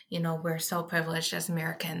 You know, we're so privileged as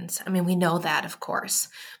Americans. I mean, we know that, of course,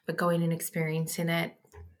 but going and experiencing it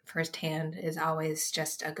firsthand is always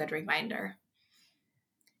just a good reminder.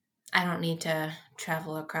 I don't need to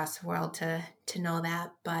travel across the world to know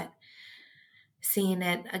that, but seeing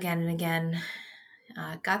it again and again,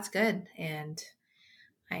 God's good, and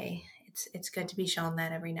it's good to be shown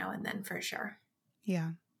that every now and then, for sure. Yeah.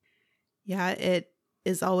 Yeah, it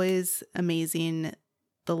is always amazing,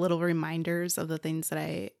 the little reminders of the things that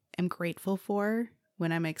I am grateful for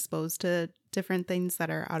when I'm exposed to different things that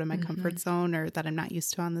are out of my comfort zone or that I'm not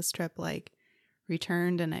used to on this trip, like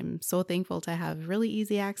returned. And I'm so thankful to have really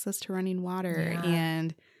easy access to running water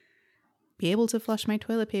and be able to flush my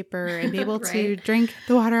toilet paper and be able Right. to drink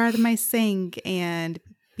the water out of my sink and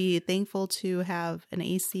be thankful to have an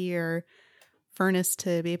AC or furnace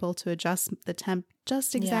to be able to adjust the temp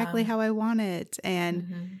just exactly how I want it.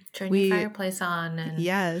 And turn your fireplace on. And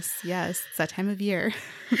yes, it's that time of year.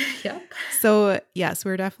 Yep. So yes,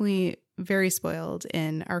 we're definitely very spoiled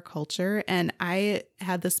in our culture. And I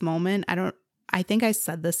had this moment, I think I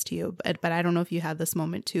said this to you, but I don't know if you had this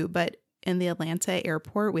moment too, but in the Atlanta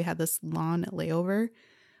airport, we had this long layover,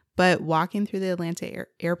 but walking through the Atlanta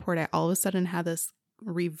airport, I all of a sudden had this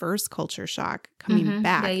reverse culture shock coming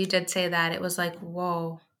back. Yeah, you did say that. It was like,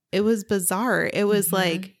 whoa. It was bizarre. It was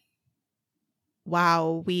like,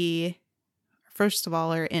 wow, we first of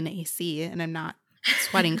all are in AC and I'm not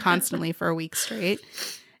sweating constantly for a week straight.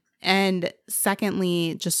 And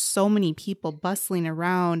secondly, just so many people bustling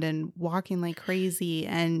around and walking like crazy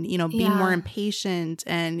and, being more impatient.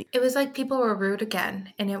 And it was like people were rude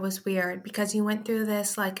again. And it was weird because you went through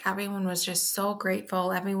this, like everyone was just so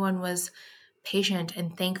grateful. Everyone was patient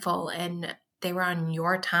and thankful. And they were on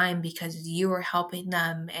your time because you were helping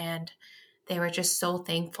them. And they were just so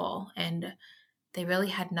thankful. And they really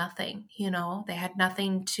had nothing, they had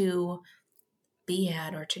nothing to be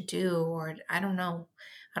at or to do, or I don't know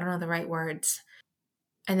the right words.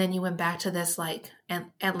 And then you went back to this like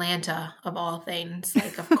Atlanta of all things,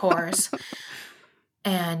 like of course.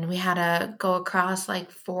 And we had to go across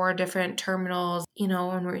like 4 different terminals,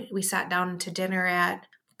 and we sat down to dinner at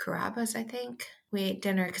Carrabba's, I think. We ate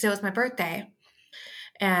dinner because it was my birthday.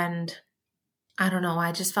 And I don't know,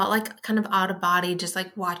 I just felt like kind of out of body, just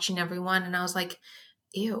like watching everyone. And I was like,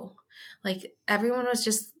 ew. Like everyone was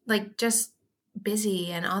just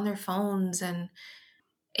busy and on their phones. And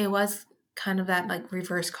it was kind of that like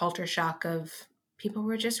reverse culture shock of people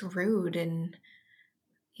were just rude. And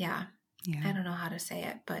yeah. I don't know how to say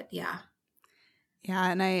it, but yeah. Yeah.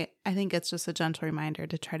 And I think it's just a gentle reminder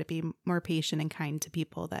to try to be more patient and kind to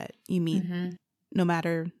people that you meet, no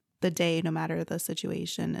matter the day, no matter the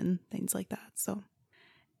situation and things like that. So,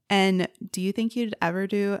 and do you think you'd ever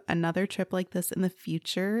do another trip like this in the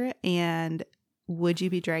future? And would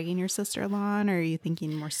you be dragging your sister along, or are you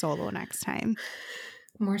thinking more solo next time?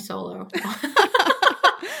 More solo.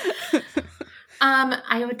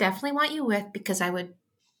 I would definitely want you with, because I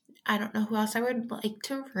don't know who else I would like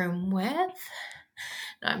to room with.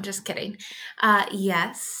 No, I'm just kidding.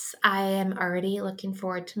 Yes, I am already looking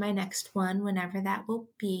forward to my next one, whenever that will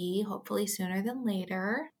be, hopefully sooner than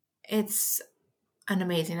later. It's an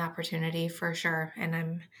amazing opportunity for sure. And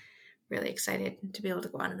I'm really excited to be able to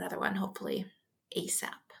go on another one, hopefully ASAP.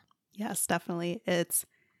 Yes, definitely. It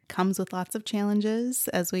comes with lots of challenges,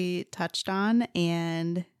 as we touched on,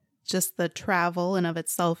 and just the travel in of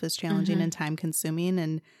itself is challenging and time consuming.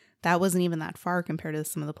 And that wasn't even that far compared to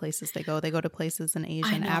some of the places they go. They go to places in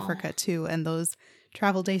Asia and Africa too. And those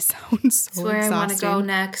travel days sound so exhausting. It's where I want to go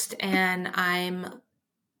next. And I'm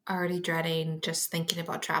already dreading just thinking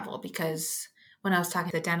about travel, because when I was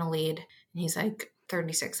talking to the dental lead and he's like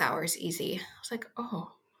 36 hours easy, I was like,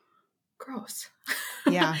 oh, gross.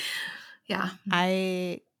 Yeah. Yeah.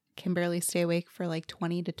 I can barely stay awake for like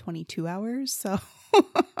 20 to 22 hours. So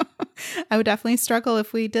I would definitely struggle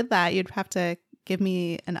if we did that. You'd have to give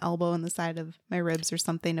me an elbow in the side of my ribs or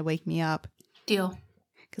something to wake me up. Deal.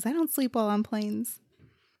 Because I don't sleep well on planes.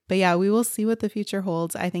 But yeah, we will see what the future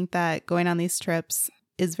holds. I think that going on these trips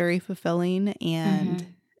is very fulfilling.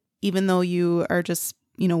 And even though you are just,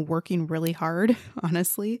 working really hard,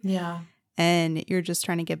 honestly. Yeah. And you're just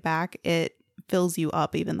trying to get back, it fills you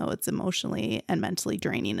up, even though it's emotionally and mentally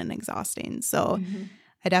draining and exhausting. So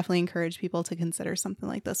I definitely encourage people to consider something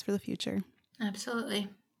like this for the future. Absolutely.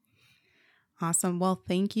 Awesome. Well,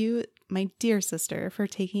 thank you, my dear sister, for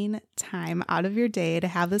taking time out of your day to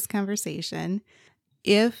have this conversation.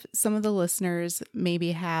 If some of the listeners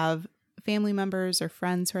maybe have family members or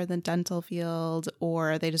friends who are in the dental field,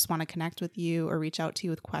 or they just want to connect with you or reach out to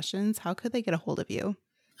you with questions, how could they get a hold of you?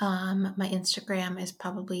 My Instagram is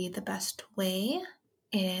probably the best way.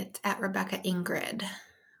 It's at Rebecca Ingrid.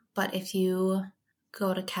 But if you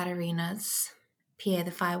go to Katarina's PA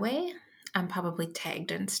the Phi Way, I'm probably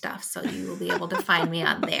tagged and stuff, so you will be able to find me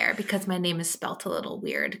on there, because my name is spelt a little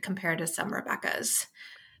weird compared to some Rebecca's,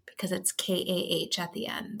 because it's K-A-H at the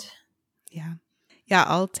end. Yeah. Yeah,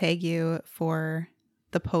 I'll tag you for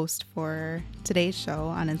the post for today's show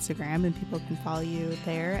on Instagram, and people can follow you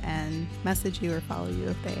there and message you or follow you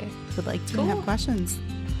if they would like to and have questions.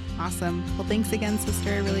 Awesome. Well, thanks again,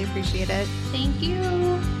 sister. I really appreciate it. Thank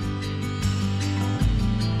you.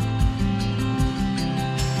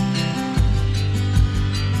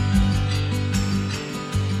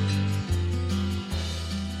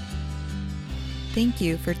 Thank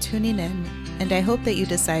you for tuning in, and I hope that you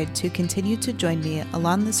decide to continue to join me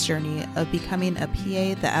along this journey of becoming a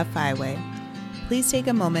PA the FI way. Please take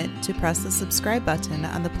a moment to press the subscribe button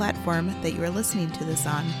on the platform that you are listening to this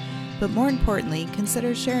on, but more importantly,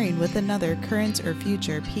 consider sharing with another current or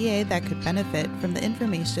future PA that could benefit from the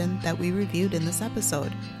information that we reviewed in this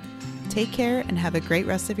episode. Take care and have a great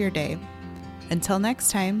rest of your day. Until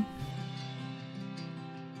next time.